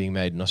furniture being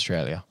made in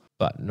Australia,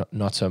 but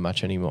not so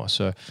much anymore.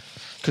 So,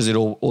 because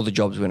all the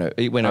jobs went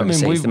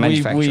overseas, the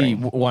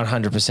manufacturing. We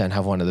 100%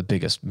 have one of the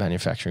biggest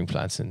manufacturing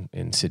plants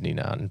in Sydney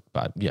now,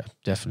 but yeah,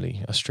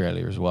 definitely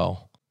Australia as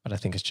well. But I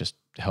think it's just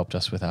helped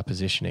us with our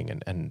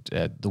positioning and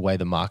the way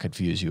the market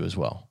views you as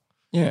well.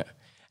 Yeah.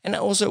 And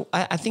also,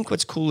 I think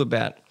what's cool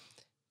about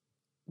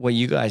what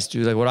you guys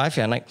do, like what I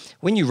found,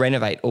 when you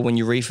renovate or when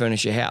you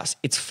refurnish your house,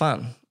 it's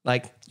fun.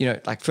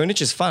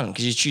 Furniture's fun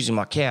because you're choosing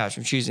my couch,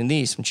 I'm choosing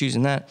this, I'm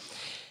choosing that.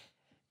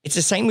 It's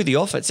the same with the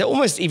office. It's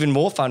almost even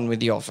more fun with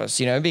the office,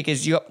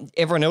 because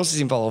everyone else is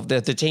involved.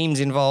 The team's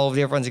involved.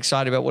 Everyone's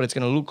excited about what it's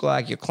going to look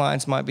like. Your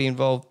clients might be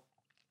involved.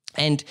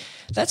 And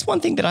that's one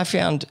thing that I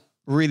found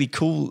really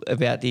cool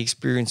about the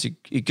experience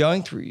you're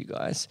going through, you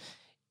guys,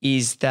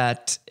 is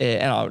that,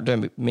 and I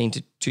don't mean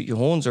to toot your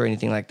horns or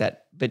anything like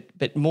that,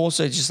 but more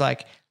so just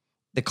like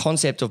the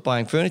concept of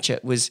buying furniture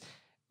was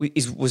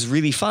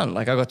really fun.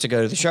 I got to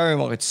go to the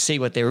showroom. I got to see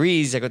what there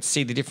is. I got to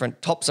see the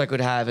different tops I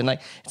could have. And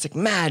it's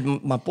mad,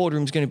 my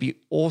boardroom's going to be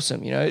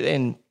awesome,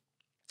 And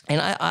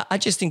I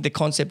just think the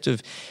concept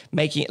of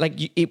making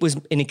it, it was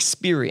an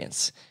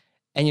experience.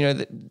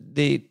 And,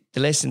 the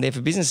lesson there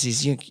for business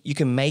is you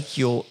can make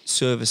your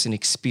service an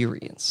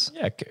experience.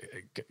 Yeah.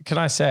 Can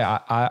I say,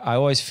 I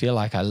always feel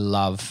like I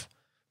love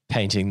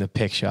painting the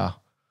picture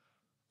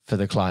for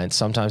the clients.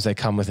 Sometimes they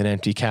come with an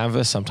empty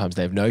canvas. Sometimes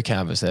they have no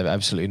canvas. They have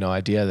absolutely no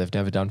idea. They've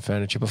never done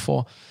furniture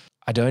before.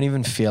 I don't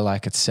even feel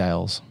like it's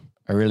sales.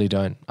 I really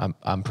don't.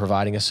 I'm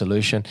providing a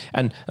solution.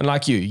 And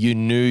like you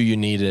knew you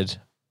needed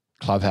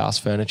clubhouse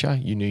furniture.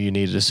 You knew you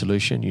needed a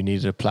solution. You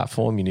needed a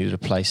platform. You needed a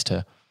place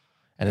and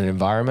an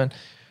environment.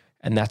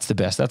 And that's the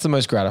best. That's the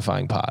most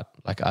gratifying part.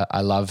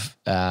 I love,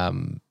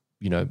 having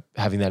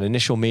that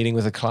initial meeting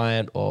with a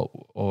client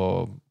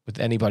or with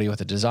anybody,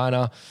 with a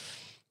designer,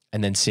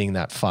 and then seeing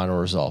that final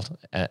result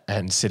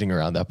and sitting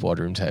around that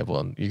boardroom table,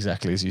 and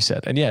exactly as you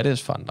said. And yeah, it is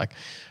fun.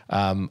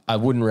 I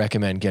wouldn't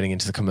recommend getting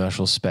into the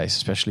commercial space,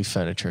 especially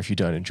furniture, if you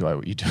don't enjoy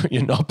what you do,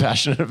 you're not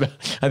passionate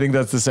about. I think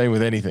that's the same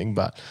with anything.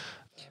 But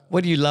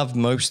what do you love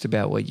most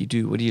about what you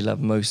do? What do you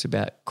love most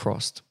about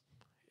Crossed?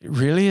 It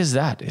really is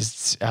that.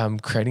 It's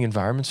creating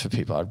environments for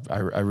people. I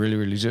really,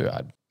 really do.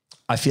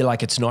 I feel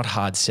like it's not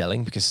hard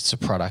selling because it's a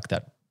product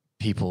that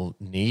people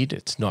need.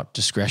 It's not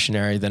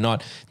discretionary. They're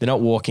not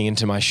walking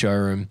into my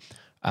showroom.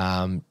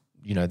 They're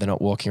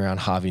not walking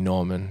around Harvey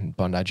Norman,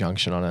 Bondi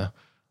Junction on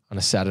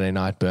a Saturday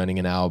night, burning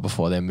an hour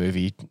before their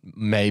movie,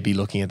 maybe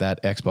looking at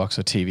that Xbox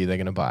or TV they're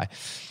going to buy.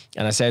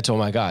 And I say it to all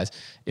my guys,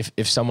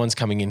 if someone's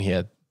coming in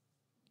here,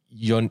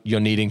 you're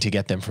needing to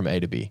get them from A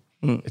to B.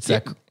 It's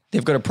that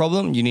They've got a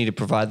problem. You need to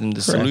provide them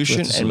the Correct, solution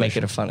with the and make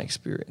it solution. a fun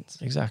experience.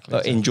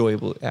 Exactly.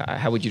 Enjoyable.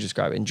 How would you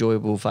describe it?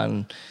 Enjoyable,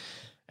 fun,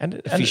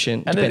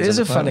 efficient. And it Depends is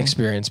on a the fun plan.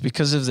 experience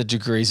because of the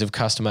degrees of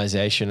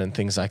customization and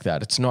things like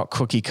that. It's not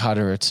cookie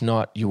cutter. It's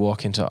not you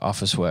walk into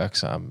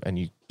Officeworks and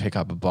you pick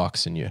up a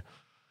box and you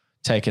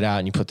take it out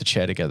and you put the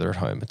chair together at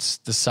home. It's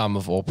the sum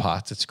of all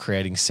parts. It's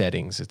creating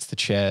settings. It's the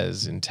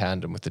chairs in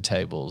tandem with the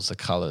tables, the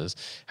colors,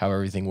 how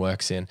everything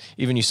works in.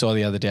 Even you saw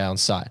the other day on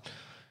site,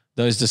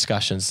 those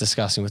discussing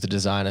with the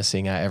designer,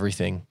 seeing how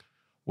everything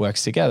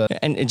works together.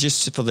 And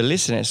just for the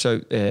listener,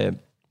 so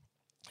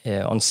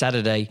on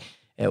Saturday,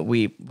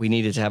 we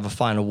needed to have a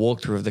final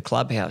walkthrough of the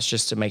clubhouse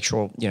just to make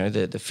sure,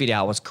 the fit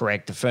out was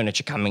correct, the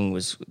furniture coming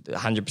was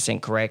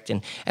 100% correct.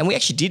 And we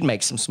actually did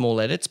make some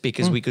small edits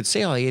because we could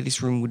see,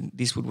 this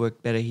would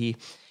work better here.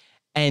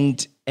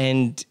 And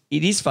it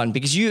is fun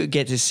because you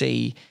get to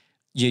see,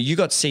 you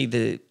got to see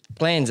the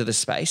plans of the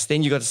space.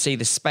 Then you got to see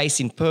the space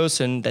in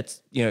person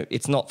that's,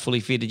 it's not fully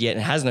fitted yet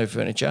and has no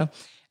furniture.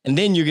 And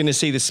then you're going to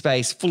see the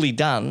space fully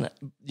done,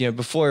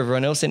 before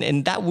everyone else.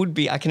 And that would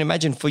be, I can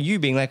imagine for you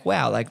being like,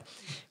 wow, like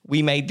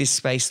we made this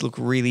space look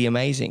really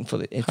amazing for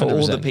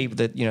all the people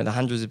that, the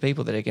hundreds of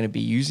people that are going to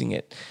be using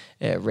it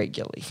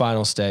regularly.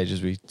 Final stage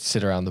is we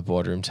sit around the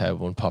boardroom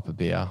table and pop a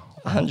beer.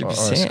 100%.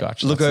 Or a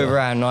scotch. Look over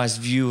our nice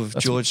view of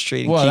George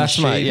Street and Well, King that's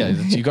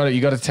Street.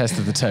 you got to test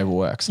that the table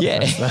works.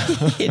 Yeah,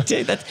 yeah,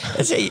 dude.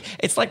 That's it.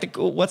 It's like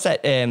what's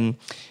that?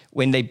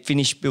 When they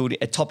finish building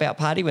a top out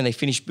party, when they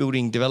finish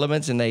building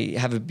developments and they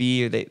have a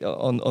beer,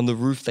 on the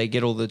roof they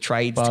get all the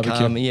trades Barbecue. to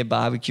come,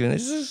 barbecue, and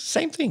it's the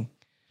same thing.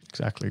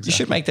 Exactly. You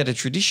should make that a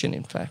tradition.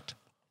 In fact,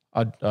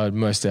 I'd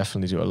most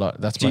definitely do a lot.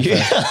 That's my you?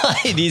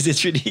 favorite. It is a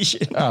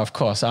tradition. Oh, of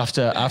course.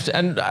 After,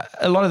 and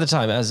a lot of the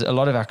time, as a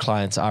lot of our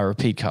clients are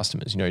repeat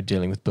customers,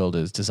 dealing with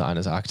builders,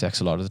 designers, architects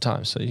a lot of the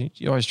time. So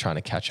you're always trying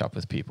to catch up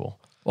with people.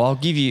 Well, I'll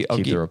give you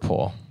the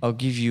rapport. I'll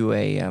give you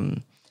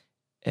a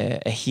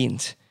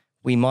hint.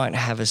 We might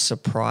have a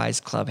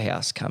surprise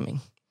clubhouse coming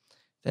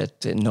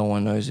that no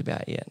one knows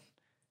about yet,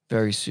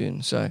 very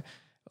soon. So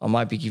I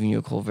might be giving you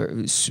a call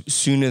very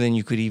sooner than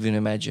you could even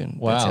imagine.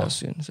 Wow. That's how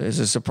soon. So it's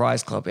a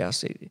surprise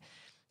clubhouse.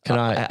 Can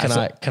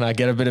I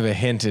get a bit of a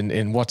hint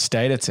in what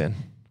state it's in?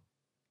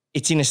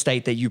 It's in a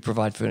state that you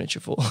provide furniture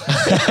for.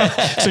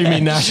 So you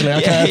mean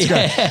nationally? Okay, that's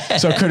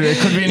great. So it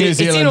could be in New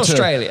Zealand It's in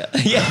too. Australia.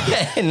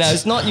 Yeah. No,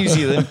 it's not New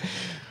Zealand.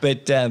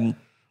 But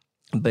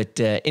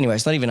anyway,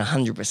 it's not even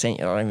 100%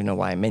 yet. I don't even know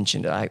why I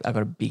mentioned it. I got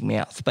a big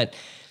mouth. But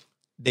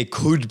there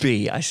could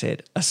be, I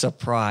said, a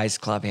surprise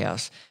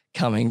clubhouse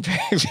coming.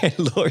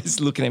 Laura's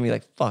looking at me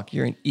like, fuck,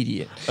 you're an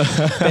idiot.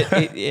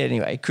 But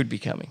anyway, it could be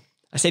coming.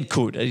 I said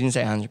could. I didn't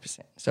say 100%.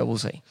 So we'll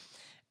see.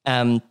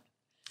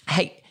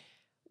 Hey,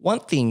 one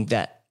thing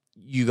that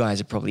you guys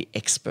are probably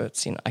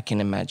experts in, I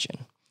can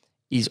imagine,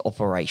 is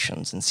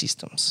operations and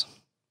systems.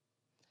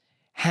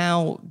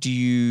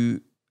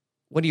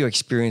 What are your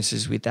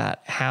experiences with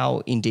that? How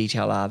in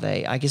detail are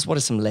they? I guess what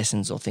are some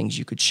lessons or things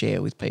you could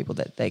share with people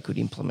that they could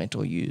implement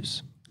or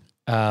use?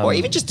 Or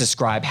even just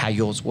describe how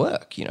yours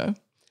work,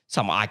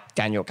 Someone like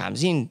Daniel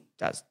comes in,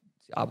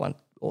 I want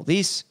all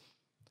this.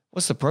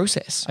 What's the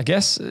process? I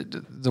guess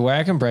the way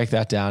I can break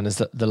that down is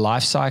that the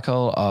life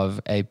cycle of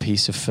a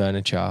piece of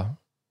furniture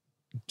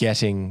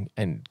getting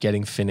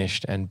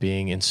finished and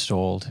being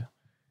installed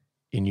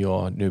in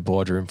your new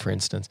boardroom, for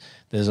instance.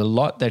 There's a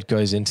lot that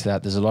goes into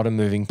that. There's a lot of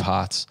moving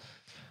parts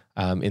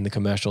in the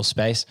commercial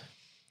space.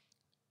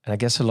 And I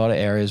guess a lot of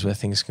areas where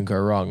things can go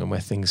wrong and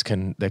where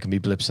there can be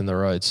blips in the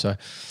road. So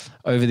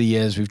over the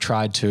years, we've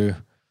tried to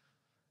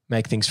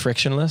make things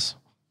frictionless,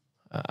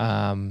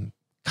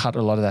 cut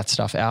a lot of that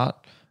stuff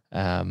out,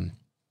 and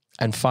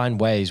find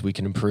ways we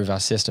can improve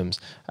our systems.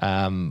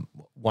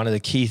 One of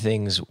the key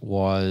things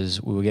was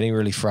we were getting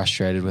really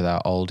frustrated with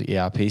our old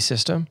ERP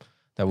system.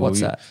 What's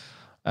that?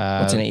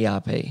 What's an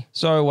ERP?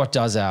 So what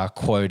does our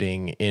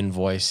quoting,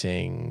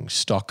 invoicing,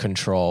 stock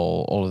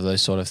control, all of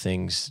those sort of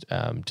things,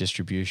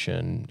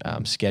 distribution,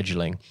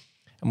 scheduling.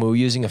 And we were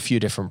using a few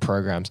different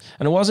programs.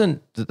 And it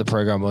wasn't that the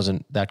program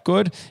wasn't that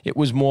good. It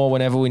was more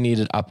whenever we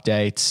needed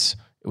updates,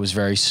 it was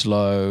very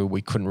slow.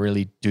 We couldn't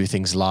really do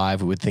things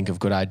live. We would think of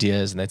good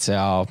ideas and they'd say,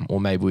 or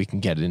maybe we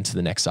can get it into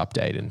the next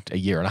update in a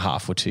year and a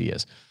half or 2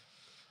 years.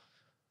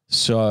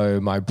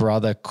 So my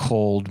brother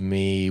called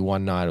me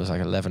one night. It was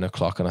like 11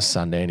 o'clock on a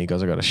Sunday and he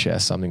goes, I got to share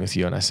something with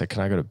you. And I said,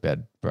 can I go to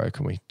bed, bro?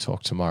 Can we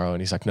talk tomorrow?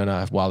 And he's like,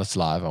 no, while it's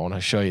live, I want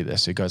to show you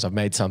this. So he goes, I've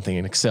made something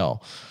in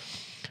Excel.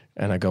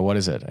 And I go, what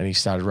is it? And he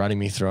started running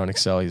me through on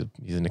Excel.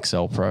 He's an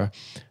Excel pro,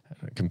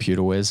 a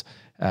computer whiz.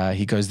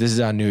 He goes, this is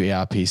our new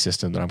ERP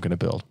system that I'm going to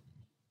build.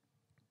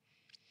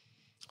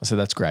 I said,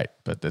 that's great,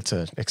 but it's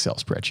an Excel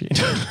spreadsheet.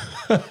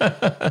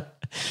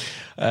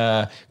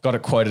 Got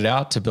it quoted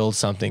out to build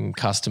something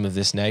custom of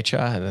this nature,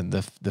 and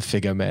then the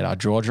figure made our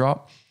jaw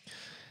drop.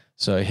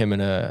 So him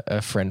and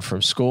a friend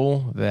from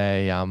school,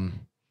 they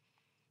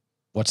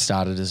what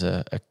started as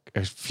a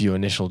few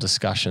initial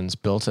discussions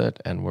built it,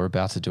 and we're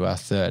about to do our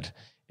third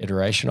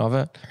iteration of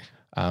it.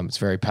 It's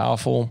very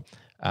powerful,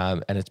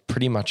 and it's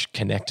pretty much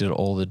connected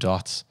all the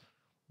dots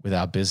with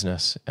our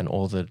business and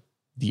all the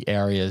the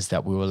areas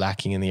that we were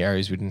lacking and the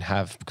areas we didn't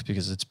have,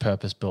 because it's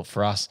purpose built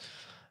for us.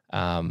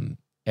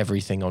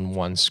 Everything on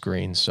one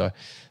screen. So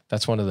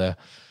that's one of the.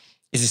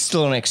 Is it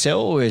still on Excel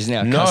or is it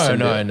now custom?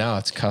 No,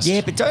 it's custom. Yeah,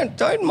 but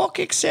don't mock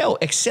Excel.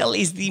 Excel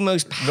is the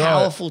most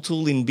powerful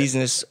tool in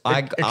business.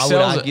 I would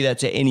argue that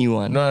to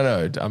anyone.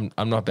 No,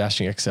 I'm not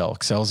bashing Excel.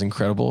 Excel's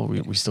incredible.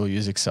 We still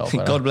use Excel.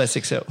 But, God bless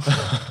Excel.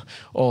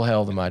 All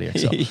hail the mighty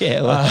Excel.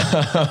 Yeah.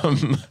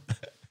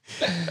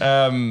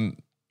 Well.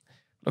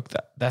 Look,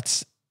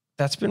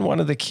 that's been one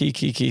of the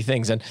key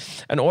things, and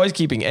always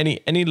keeping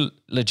any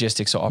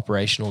logistics or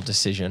operational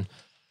decision.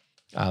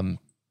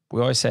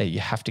 We always say you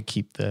have to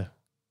keep the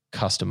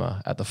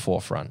customer at the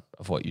forefront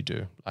of what you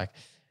do. Like,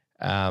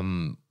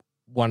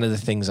 one of the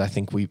things I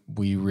think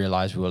we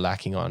realized we were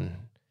lacking on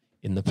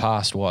in the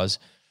past was,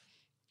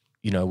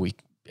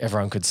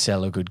 everyone could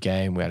sell a good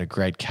game. We had a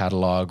great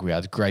catalog. We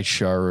had a great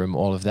showroom,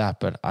 all of that.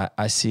 But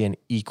I see an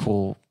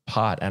equal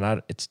part,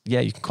 and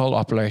you can call it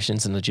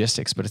operations and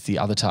logistics, but it's the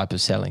other type of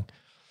selling.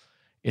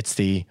 It's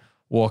the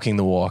walking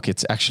the walk.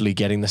 It's actually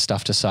getting the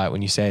stuff to site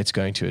when you say it's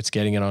going to. It's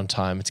getting it on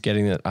time. It's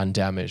getting it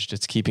undamaged.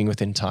 It's keeping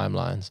within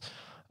timelines.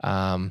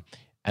 And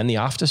the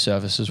after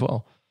service as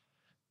well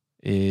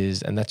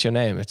and that's your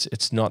name.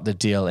 It's not the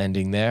deal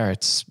ending there.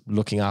 It's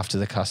looking after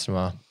the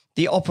customer.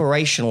 The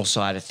operational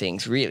side of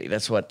things, really,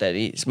 that's what that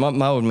is.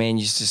 My old man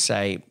used to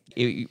say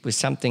it was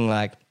something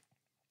like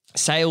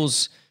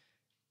sales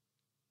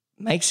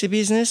makes a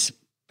business,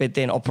 but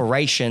then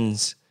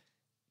operations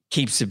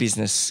keeps the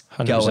business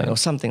 100%. Going or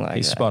something like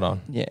He's that. Spot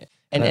on. Yeah.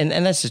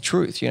 And that's the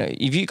truth.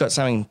 If you've got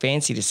something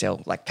fancy to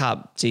sell, like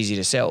Cub, it's easy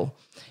to sell.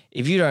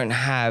 If you don't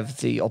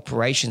have the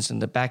operations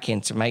and the back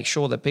end to make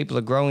sure that people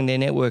are growing their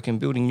network and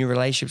building new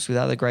relationships with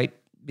other great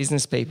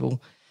business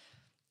people,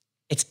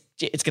 it's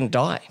going to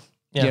die.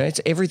 Yeah.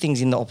 Everything's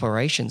in the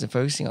operations and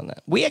focusing on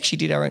that. We actually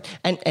did our own,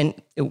 and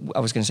I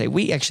was going to say,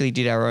 we actually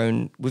did our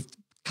own, we've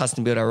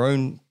custom built our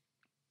own,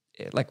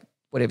 like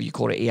whatever you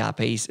call it,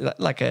 ERPs,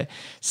 like a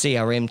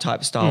CRM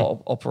type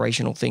style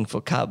operational thing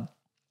for Cub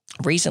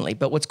recently.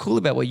 But what's cool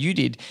about what you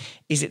did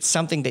is it's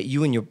something that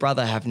you and your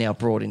brother have now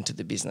brought into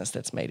the business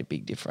that's made a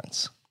big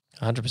difference.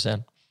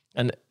 100%.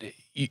 And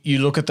you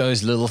look at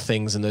those little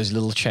things and those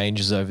little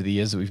changes over the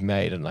years that we've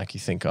made, and like you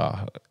think,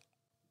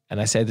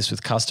 and I say this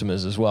with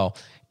customers as well,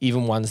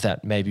 even ones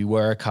that maybe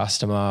were a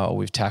customer or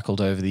we've tackled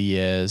over the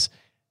years,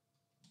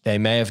 they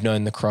may have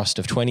known the Crost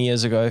of 20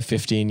 years ago,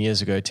 15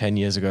 years ago, 10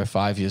 years ago,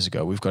 5 years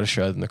ago. We've got to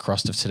show them the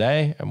Crost of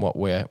today and what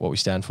we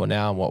stand for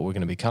now and what we're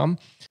going to become.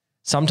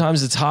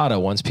 Sometimes it's harder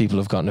once people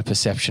have gotten a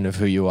perception of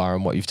who you are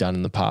and what you've done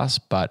in the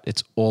past, but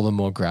it's all the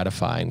more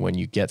gratifying when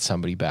you get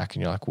somebody back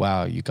and you're like,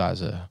 wow, you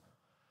guys are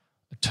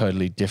a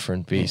totally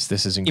different beast.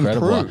 This is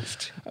incredible.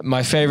 Improved.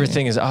 My favorite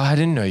thing is, I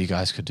didn't know you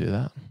guys could do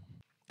that.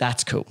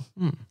 That's cool.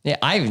 Yeah,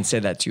 I even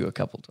said that to you a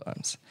couple of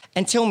times.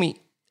 And tell me,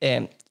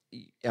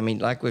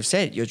 like we've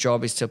said, your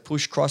job is to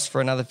push Crost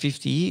for another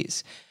 50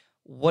 years.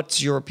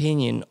 What's your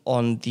opinion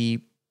on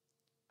the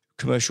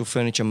commercial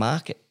furniture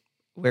market,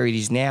 where it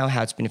is now,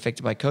 how it's been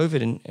affected by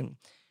COVID, and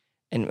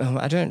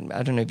I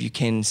don't know if you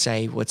can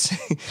say what's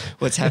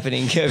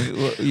happening.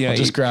 I'll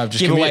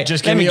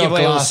just give me your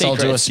glass. I'll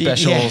do a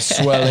special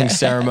swirling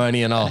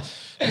ceremony, and I'll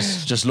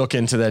just look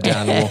into their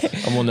down,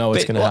 and we'll know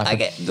what's going to happen.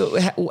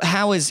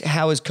 How has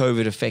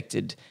COVID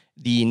affected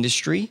the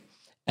industry,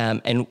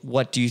 and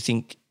what do you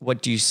think?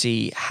 What do you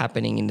see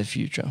happening in the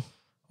future?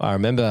 I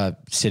remember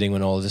sitting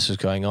when all of this was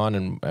going on,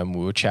 and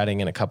we were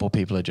chatting, and a couple of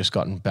people had just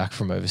gotten back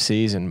from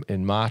overseas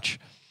in March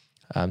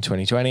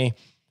 2020,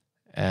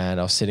 and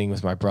I was sitting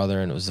with my brother,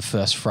 and it was the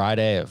first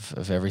Friday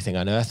of everything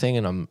unearthing,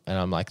 and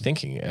I'm like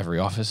thinking, every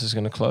office is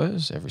going to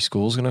close, every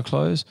school's going to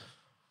close.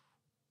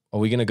 Are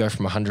we going to go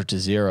from 100 to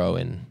 0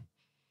 in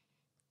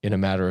a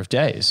matter of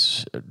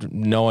days?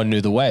 No one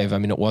knew the wave. I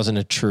mean, it wasn't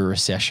a true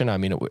recession. I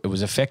mean, it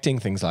was affecting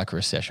things like a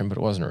recession, but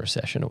it wasn't a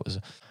recession.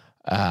 It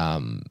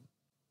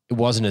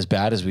wasn't as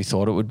bad as we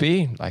thought it would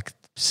be. Like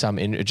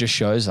it just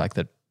shows like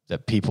that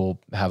people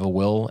have a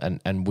will,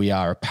 and we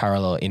are a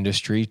parallel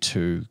industry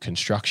to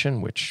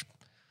construction, which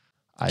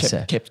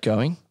kept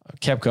going,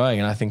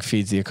 and I think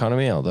feeds the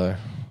economy. Although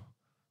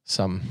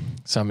some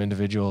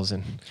individuals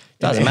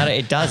doesn't matter.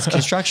 It does.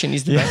 Construction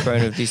is the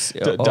backbone of this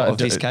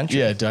this country.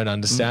 Yeah, don't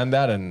understand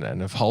that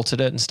and have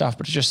halted it and stuff.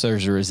 But it just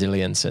shows a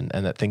resilience and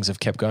that things have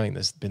kept going.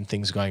 There's been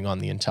things going on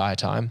the entire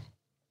time.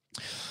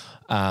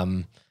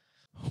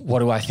 What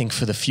do I think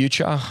for the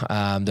future?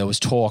 There was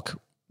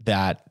talk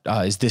that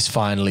is this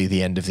finally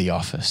the end of the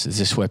office? Is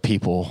this where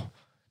people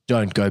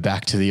don't go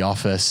back to the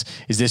office?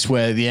 Is this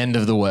where the end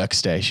of the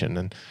workstation?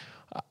 And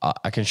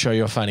I can show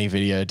you a funny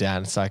video,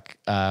 Dan. It's like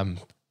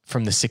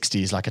from the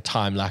 60s, like a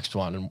time-lapsed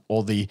one, and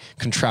all the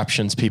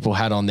contraptions people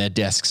had on their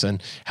desks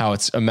and how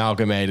it's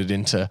amalgamated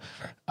into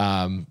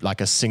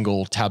like a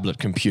single tablet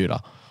computer.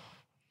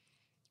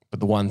 But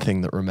the one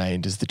thing that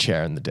remained is the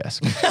chair and the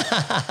desk.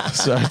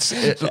 So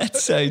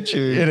that's so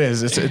true. It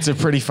is. It's a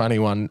pretty funny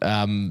one.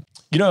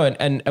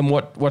 And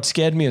what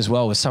scared me as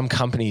well was some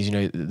companies,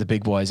 the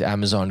big boys,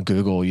 Amazon,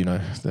 Google,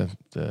 the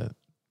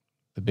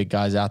big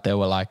guys out there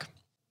were like,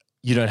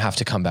 you don't have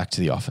to come back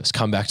to the office.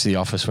 Come back to the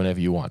office whenever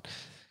you want.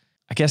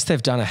 I guess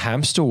they've done a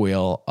hamster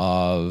wheel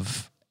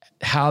of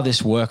how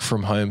this work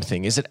from home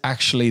thing. Is it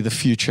actually the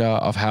future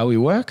of how we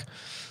work?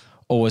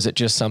 Or was it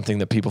just something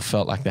that people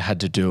felt like they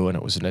had to do and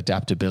it was an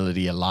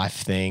adaptability, a life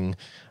thing,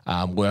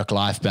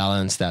 work-life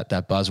balance, that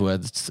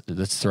buzzword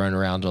that's thrown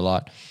around a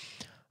lot.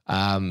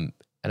 And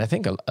I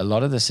think a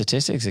lot of the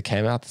statistics that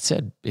came out that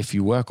said if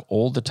you work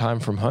all the time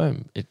from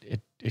home,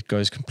 it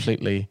goes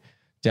completely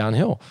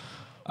downhill.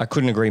 I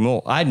couldn't agree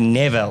more. I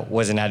never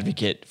was an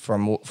advocate for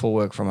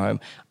work from home.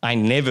 I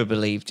never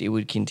believed it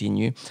would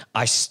continue.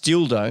 I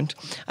still don't.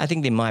 I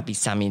think there might be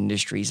some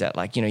industries that,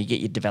 like, you get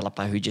your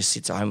developer who just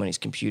sits at home on his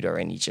computer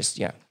and he just,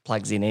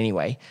 plugs in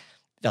anyway.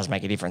 It doesn't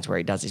make a difference where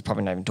he does. He's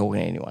probably not even talking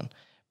to anyone.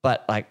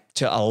 But like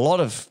to a lot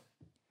of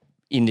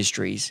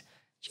industries,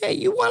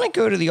 you want to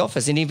go to the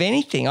office. And if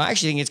anything, I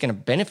actually think it's going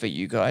to benefit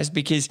you guys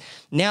because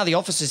now the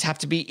offices have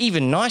to be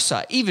even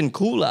nicer, even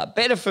cooler,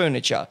 better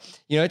furniture,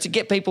 to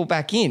get people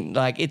back in.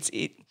 Like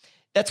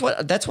that's what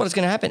it's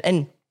going to happen.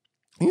 And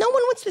no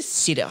one wants to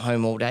sit at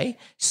home all day,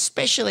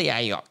 especially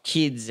you got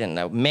kids and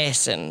a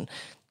mess and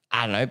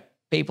I don't know,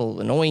 people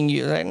annoying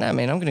you. Like, no,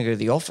 man, I'm going to go to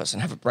the office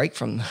and have a break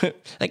from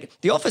like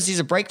the office is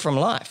a break from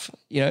life.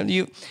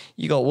 You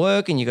got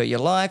work and you got your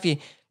life.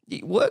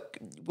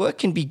 Work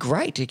can be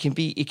great. It can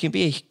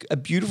be a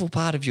beautiful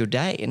part of your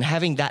day, and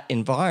having that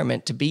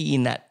environment to be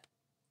in that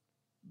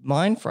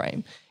mind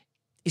frame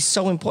is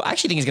so important. I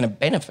actually think it's going to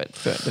benefit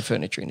for the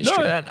furniture industry.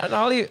 No, and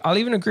I'll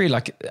even agree.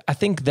 Like I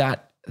think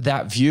that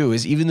view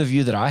is even the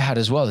view that I had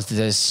as well. Is that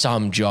there's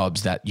some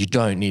jobs that you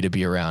don't need to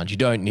be around. You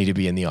don't need to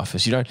be in the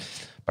office.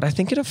 But I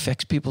think it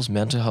affects people's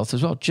mental health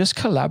as well. Just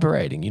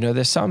collaborating.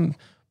 There's some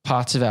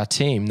parts of our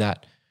team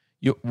that.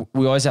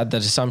 We always had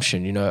that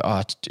assumption,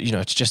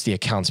 it's just the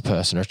accounts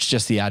person or it's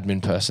just the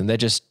admin person. They're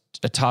just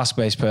a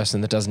task-based person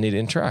that doesn't need to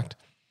interact.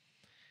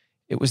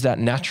 It was that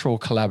natural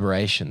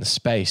collaboration, the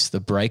space, the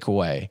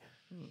breakaway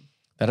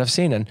that I've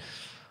seen. And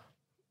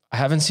I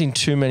haven't seen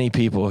too many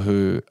people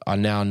who are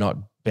now not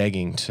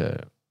begging to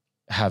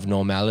have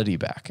normality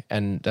back.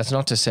 And that's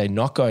not to say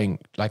not going,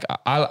 like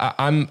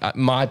I'm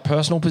my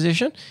personal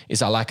position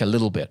is I like a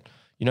little bit,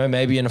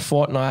 maybe in a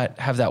fortnight,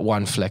 have that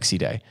one flexi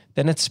day.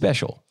 Then it's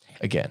special.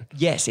 Again.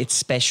 Yes, it's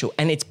special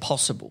and it's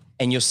possible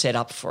and you're set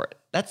up for it.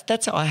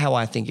 That's how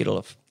I think it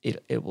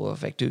will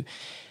affect you.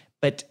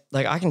 But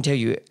like I can tell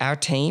you, our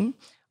team,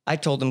 I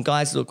told them,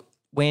 guys, look,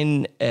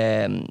 when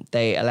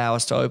they allow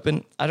us to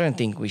open, I don't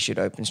think we should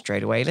open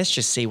straight away. Let's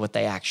just see what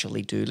they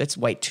actually do. Let's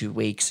wait 2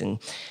 weeks and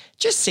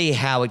just see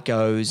how it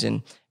goes.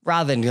 And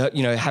rather than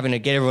having to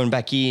get everyone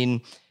back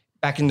in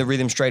the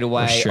rhythm straight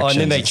away, and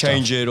then they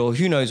change it, or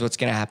who knows what's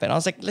going to happen. I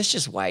was like, let's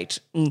just wait.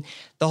 And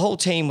the whole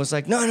team was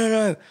like,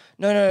 no,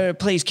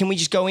 please, can we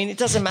just go in? It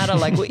doesn't matter.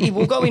 Like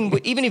we'll go in,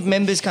 even if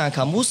members can't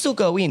come, we'll still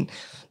go in.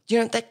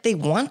 Like they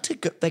want to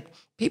go. Like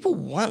people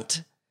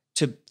want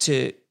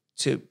to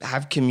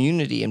have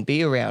community and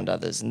be around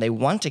others, and they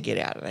want to get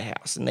out of the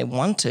house, and they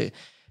want to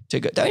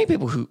go. The only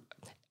people who,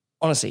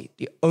 honestly,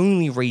 the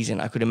only reason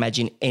I could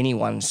imagine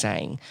anyone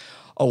saying,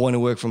 I want to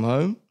work from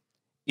home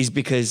is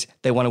because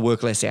they want to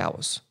work less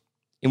hours,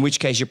 in which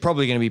case you're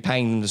probably going to be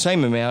paying them the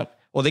same amount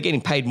or they're getting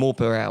paid more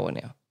per hour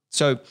now.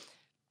 So,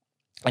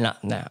 and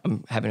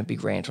I'm having a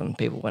big rant on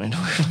people wanting to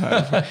work from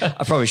home.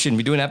 I probably shouldn't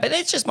be doing that, but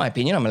that's just my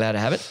opinion. I'm allowed to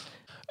have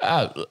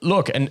it.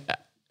 Look, and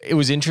it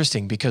was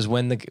interesting because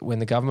when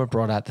the government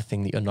brought out the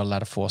thing that you're not allowed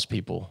to force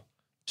people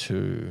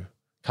to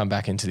come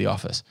back into the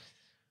office,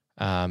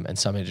 and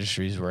some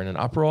industries were in an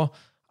uproar,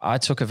 I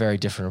took a very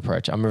different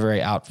approach. I'm a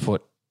very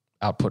output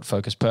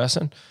focused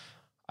person.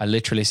 I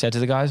literally said to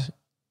the guys,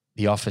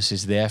 the office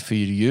is there for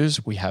you to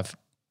use. We have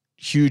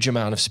huge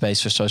amount of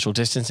space for social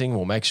distancing.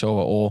 We'll make sure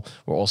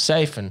we're all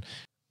safe.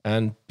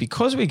 And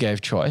because we gave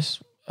choice,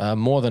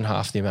 more than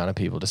half the amount of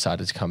people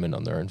decided to come in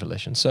on their own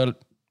volition. So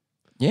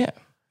yeah,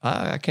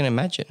 I can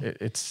imagine.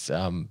 It's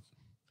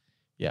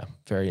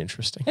very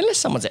interesting. Unless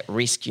someone's at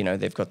risk,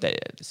 they've got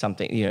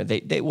something,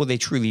 they're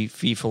truly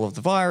fearful of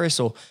the virus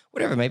or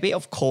whatever it may be.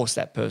 Of course,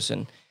 that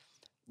person.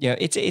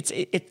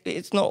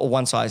 It's not a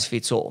one size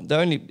fits all.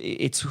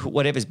 It's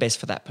whatever's best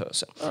for that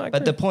person.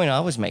 But the point I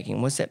was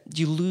making was that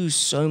you lose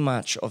so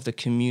much of the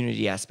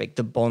community aspect,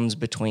 the bonds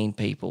between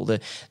people,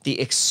 the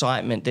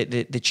excitement,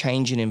 the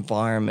change in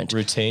environment,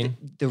 routine,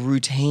 the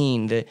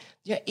routine,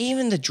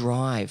 even the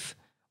drive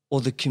or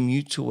the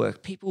commute to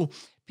work. People,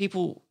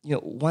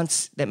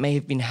 once that may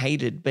have been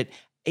hated, but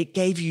it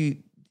gave you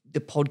the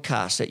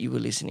podcast that you were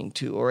listening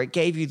to, or it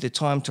gave you the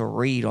time to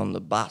read on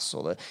the bus,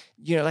 or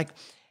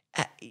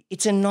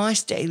it's a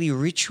nice daily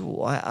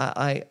ritual.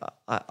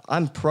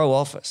 I'm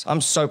pro-office. I'm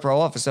so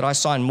pro-office that I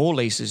signed more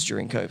leases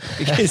during COVID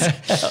because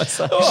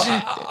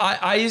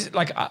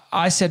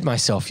I said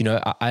myself,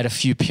 I had a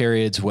few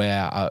periods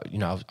where, I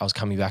was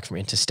coming back from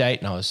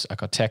interstate and I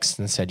got texts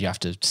and said you have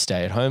to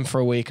stay at home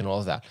for a week and all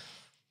of that.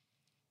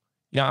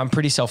 I'm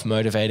pretty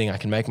self-motivating. I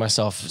can make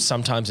myself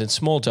sometimes in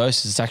small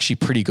doses. It's actually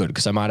pretty good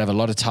because I might have a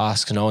lot of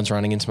tasks. No one's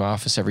running into my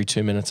office every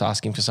 2 minutes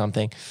asking for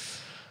something.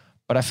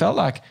 But I felt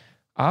like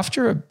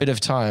after a bit of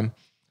time,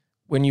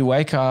 when you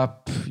wake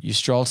up, you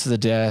stroll to the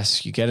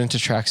desk, you get into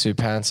tracksuit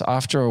pants.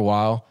 After a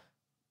while,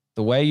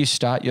 the way you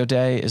start your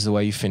day is the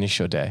way you finish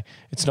your day.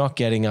 It's not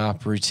getting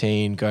up,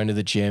 routine, going to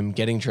the gym,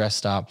 getting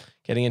dressed up,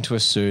 getting into a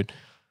suit,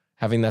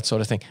 having that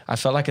sort of thing. I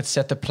felt like it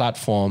set the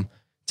platform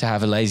to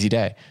have a lazy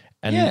day.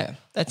 And yeah,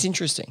 that's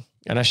interesting.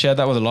 And I shared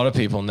that with a lot of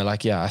people, and they're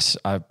like, yeah,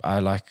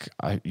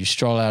 you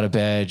stroll out of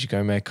bed, you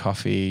go make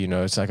coffee, you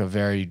know, it's like a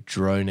very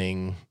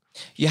droning.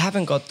 You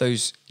haven't got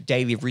those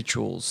daily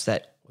rituals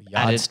that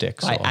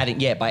yardsticks by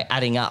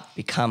adding up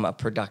become a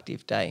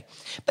productive day.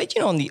 But, you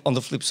know, on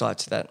the flip side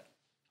to that,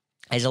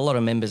 there's a lot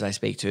of members I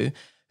speak to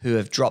who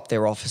have dropped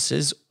their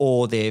offices,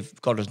 or they've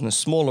got it in a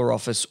smaller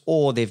office,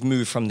 or they've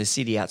moved from the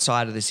city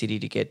outside of the city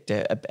to get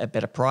a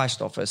better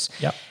priced office.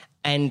 Yep.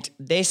 And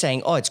they're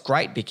saying, oh, it's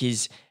great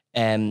because,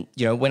 you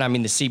know, when I'm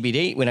in the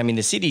CBD, when I'm in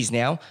the cities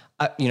now,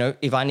 you know,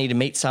 if I need to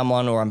meet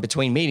someone or I'm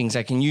between meetings,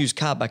 I can use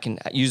Cub, I can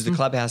use the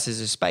clubhouse as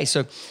a space.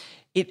 So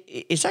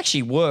it's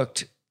actually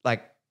worked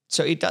like,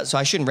 so it does. So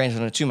I shouldn't rant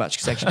on it too much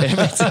because actually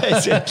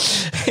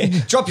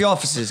benefits. Drop your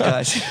offices,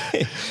 guys.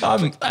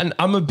 And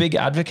I'm a big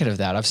advocate of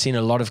that. I've seen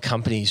a lot of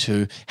companies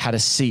who had a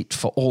seat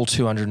for all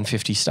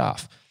 250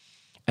 staff.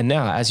 And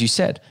now, as you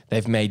said,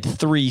 they've made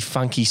 3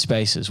 funky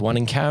spaces, one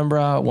in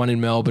Canberra, one in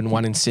Melbourne,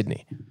 one in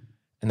Sydney.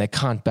 And they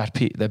can't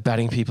they're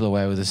batting people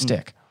away with a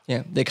stick.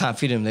 Yeah, they can't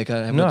fit them. They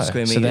can't have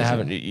square meters. So they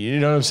haven't, you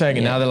know what I'm saying?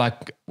 And now they're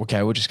like,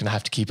 okay, we're just going to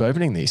have to keep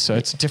opening these. So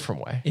it's a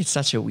different way. It's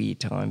such a weird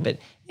time, but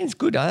it's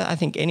good. I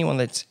think anyone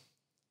that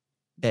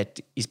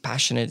is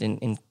passionate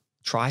and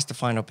tries to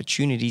find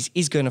opportunities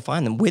is going to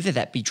find them, whether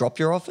that be drop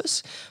your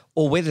office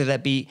or whether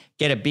that be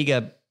get a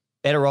bigger,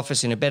 better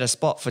office in a better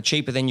spot for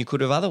cheaper than you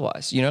could have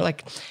otherwise. You know,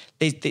 like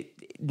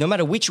no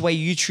matter which way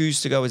you choose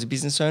to go as a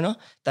business owner,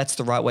 that's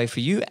the right way for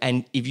you.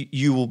 And if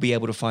you will be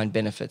able to find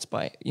benefits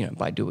by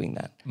doing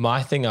that.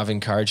 My thing I've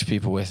encouraged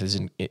people with is,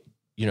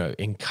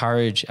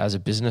 encourage as a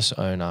business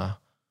owner,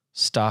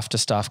 staff to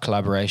staff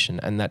collaboration.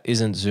 And that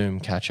isn't Zoom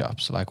catch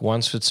ups. Like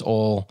once it's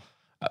all,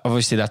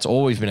 obviously that's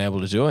all we've been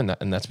able to do. And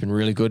that's been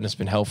really good and it's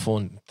been helpful.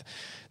 And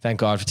thank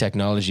God for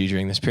technology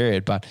during this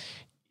period, but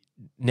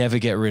never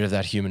get rid of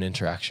that human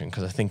interaction,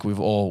 because I think we've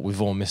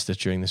all missed it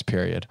during this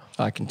period.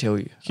 I can tell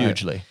you.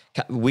 Hugely.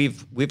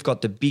 We've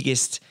got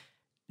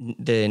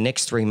the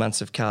next 3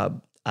 months of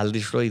Cub are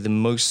literally the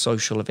most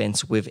social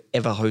events we've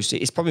ever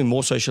hosted. It's probably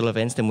more social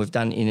events than we've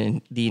done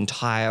in the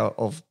entire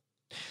of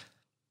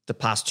the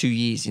past 2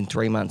 years in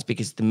 3 months,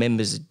 because the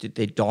members,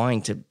 they're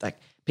dying to, like,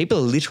 people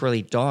are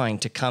literally dying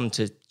to come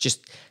to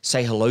just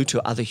say hello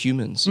to other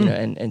humans, you know,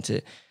 and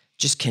to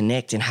just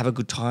connect and have a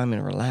good time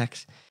and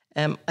relax.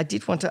 I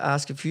did want to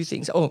ask a few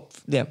things. Oh,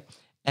 yeah.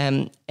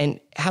 And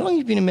how long have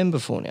you been a member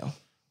for now?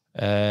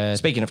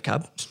 Speaking of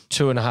Cub.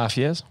 2.5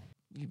 years.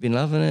 You've been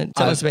loving it.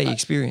 Tell us about your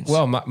experience.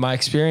 Well, my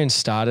experience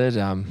started,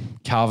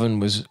 Calvin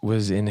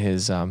was in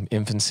his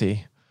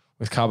infancy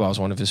with Cub. I was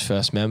one of his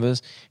first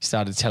members. He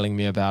started telling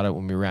me about it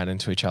when we ran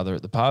into each other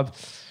at the pub.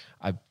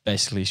 I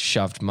basically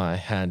shoved my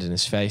hand in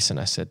his face and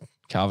I said,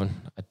 Calvin,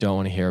 I don't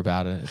want to hear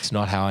about it. It's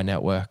not how I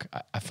network.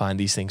 I find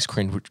these things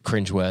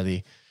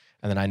cringeworthy.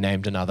 And then I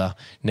named another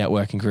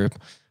networking group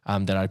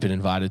that I'd been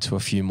invited to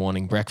a few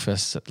morning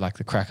breakfasts at like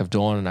the crack of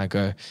dawn. And I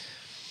go,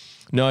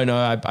 no,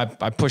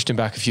 I pushed him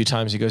back a few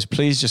times. He goes,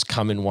 please just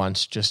come in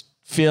once, just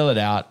feel it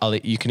out.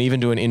 You can even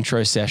do an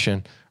intro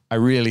session. I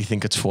really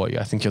think it's for you.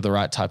 I think you're the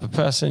right type of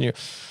person.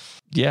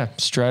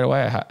 Straight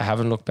away. I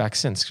haven't looked back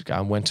since.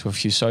 I went to a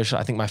few social.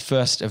 I think my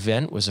first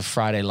event was a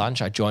Friday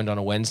lunch. I joined on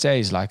a Wednesday.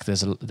 He's like,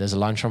 there's a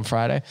lunch on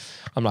Friday.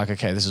 I'm like,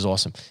 okay, this is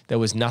awesome. There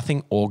was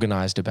nothing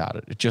organized about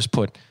it. It just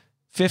put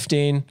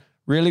 15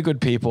 really good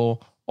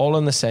people,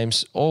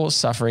 all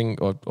suffering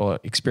or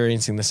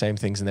experiencing the same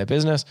things in their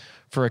business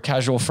for a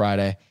casual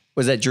Friday.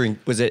 Was it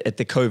at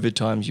the COVID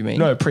times, you mean?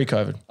 No,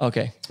 pre-COVID.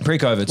 Okay.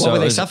 Pre-COVID. What were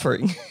they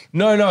suffering?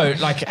 No,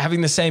 like having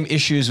the same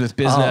issues with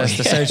business,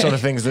 the same sort of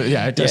things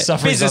that,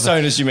 suffering. Business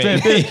owners, you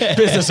mean?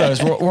 Business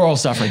owners, we're all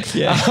suffering.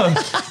 Yeah.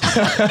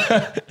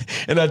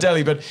 And I tell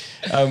you, but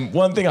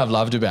one thing I've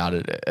loved about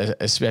it,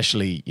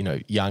 especially,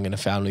 young in a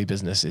family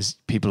business, is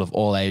people of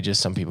all ages,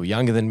 some people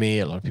younger than me,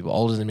 a lot of people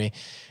older than me.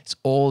 It's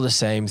all the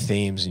same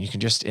themes, and you can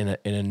just, in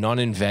a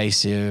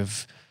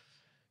non-invasive,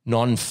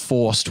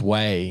 non-forced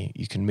way,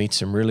 you can meet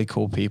some really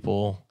cool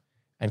people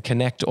and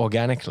connect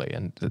organically.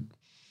 And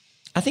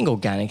I think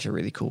organic is a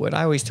really cool word.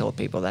 I always tell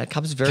people that.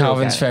 Cub's very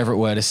Calvin's organic. favorite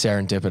word is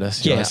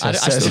serendipitous. Yeah, I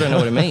still don't know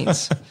what it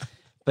means.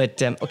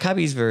 But Cub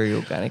is very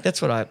organic.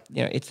 That's what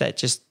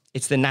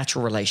it's the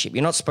natural relationship.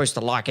 You're not supposed to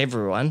like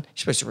everyone. You're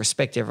supposed to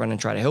respect everyone and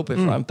try to help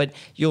everyone. But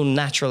you'll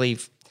naturally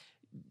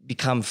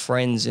become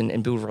friends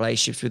and build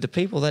relationships with the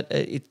people that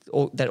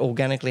that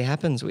organically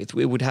happens with.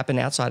 It would happen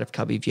outside of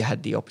Cub if you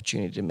had the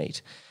opportunity to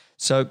meet.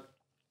 So,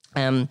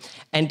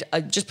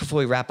 just before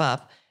we wrap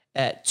up,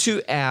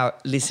 to our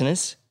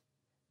listeners,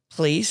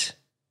 please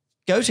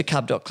go to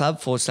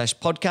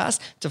cub.club/podcast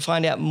to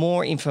find out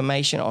more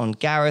information on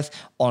Gareth,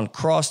 on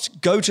Cross.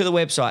 Go to the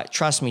website.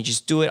 Trust me,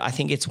 just do it. I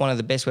think it's one of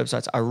the best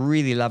websites. I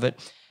really love it.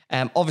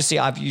 Obviously,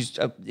 I've used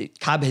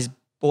Cub has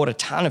bought a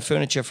ton of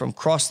furniture from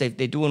Cross. They're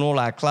doing all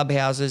our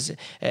clubhouses,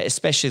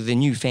 especially the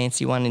new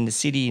fancy one in the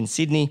city in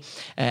Sydney,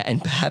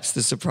 and perhaps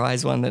the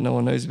surprise one that no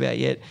one knows about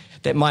yet,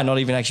 that might not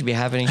even actually be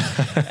happening.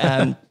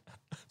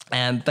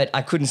 But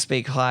I couldn't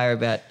speak higher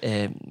about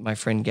my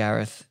friend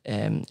Gareth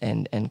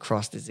and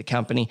Cross as a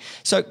company.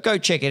 So go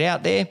check it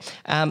out there.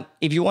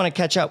 If you want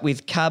to catch up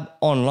with Cub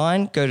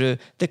online, go to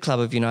the Club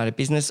of United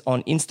Business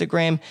on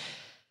Instagram.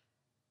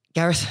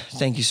 Gareth,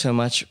 thank you so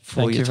much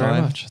for your time. Thank you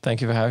very much.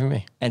 Thank you for having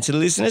me. And to the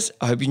listeners,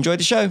 I hope you enjoyed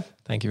the show.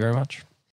 Thank you very much.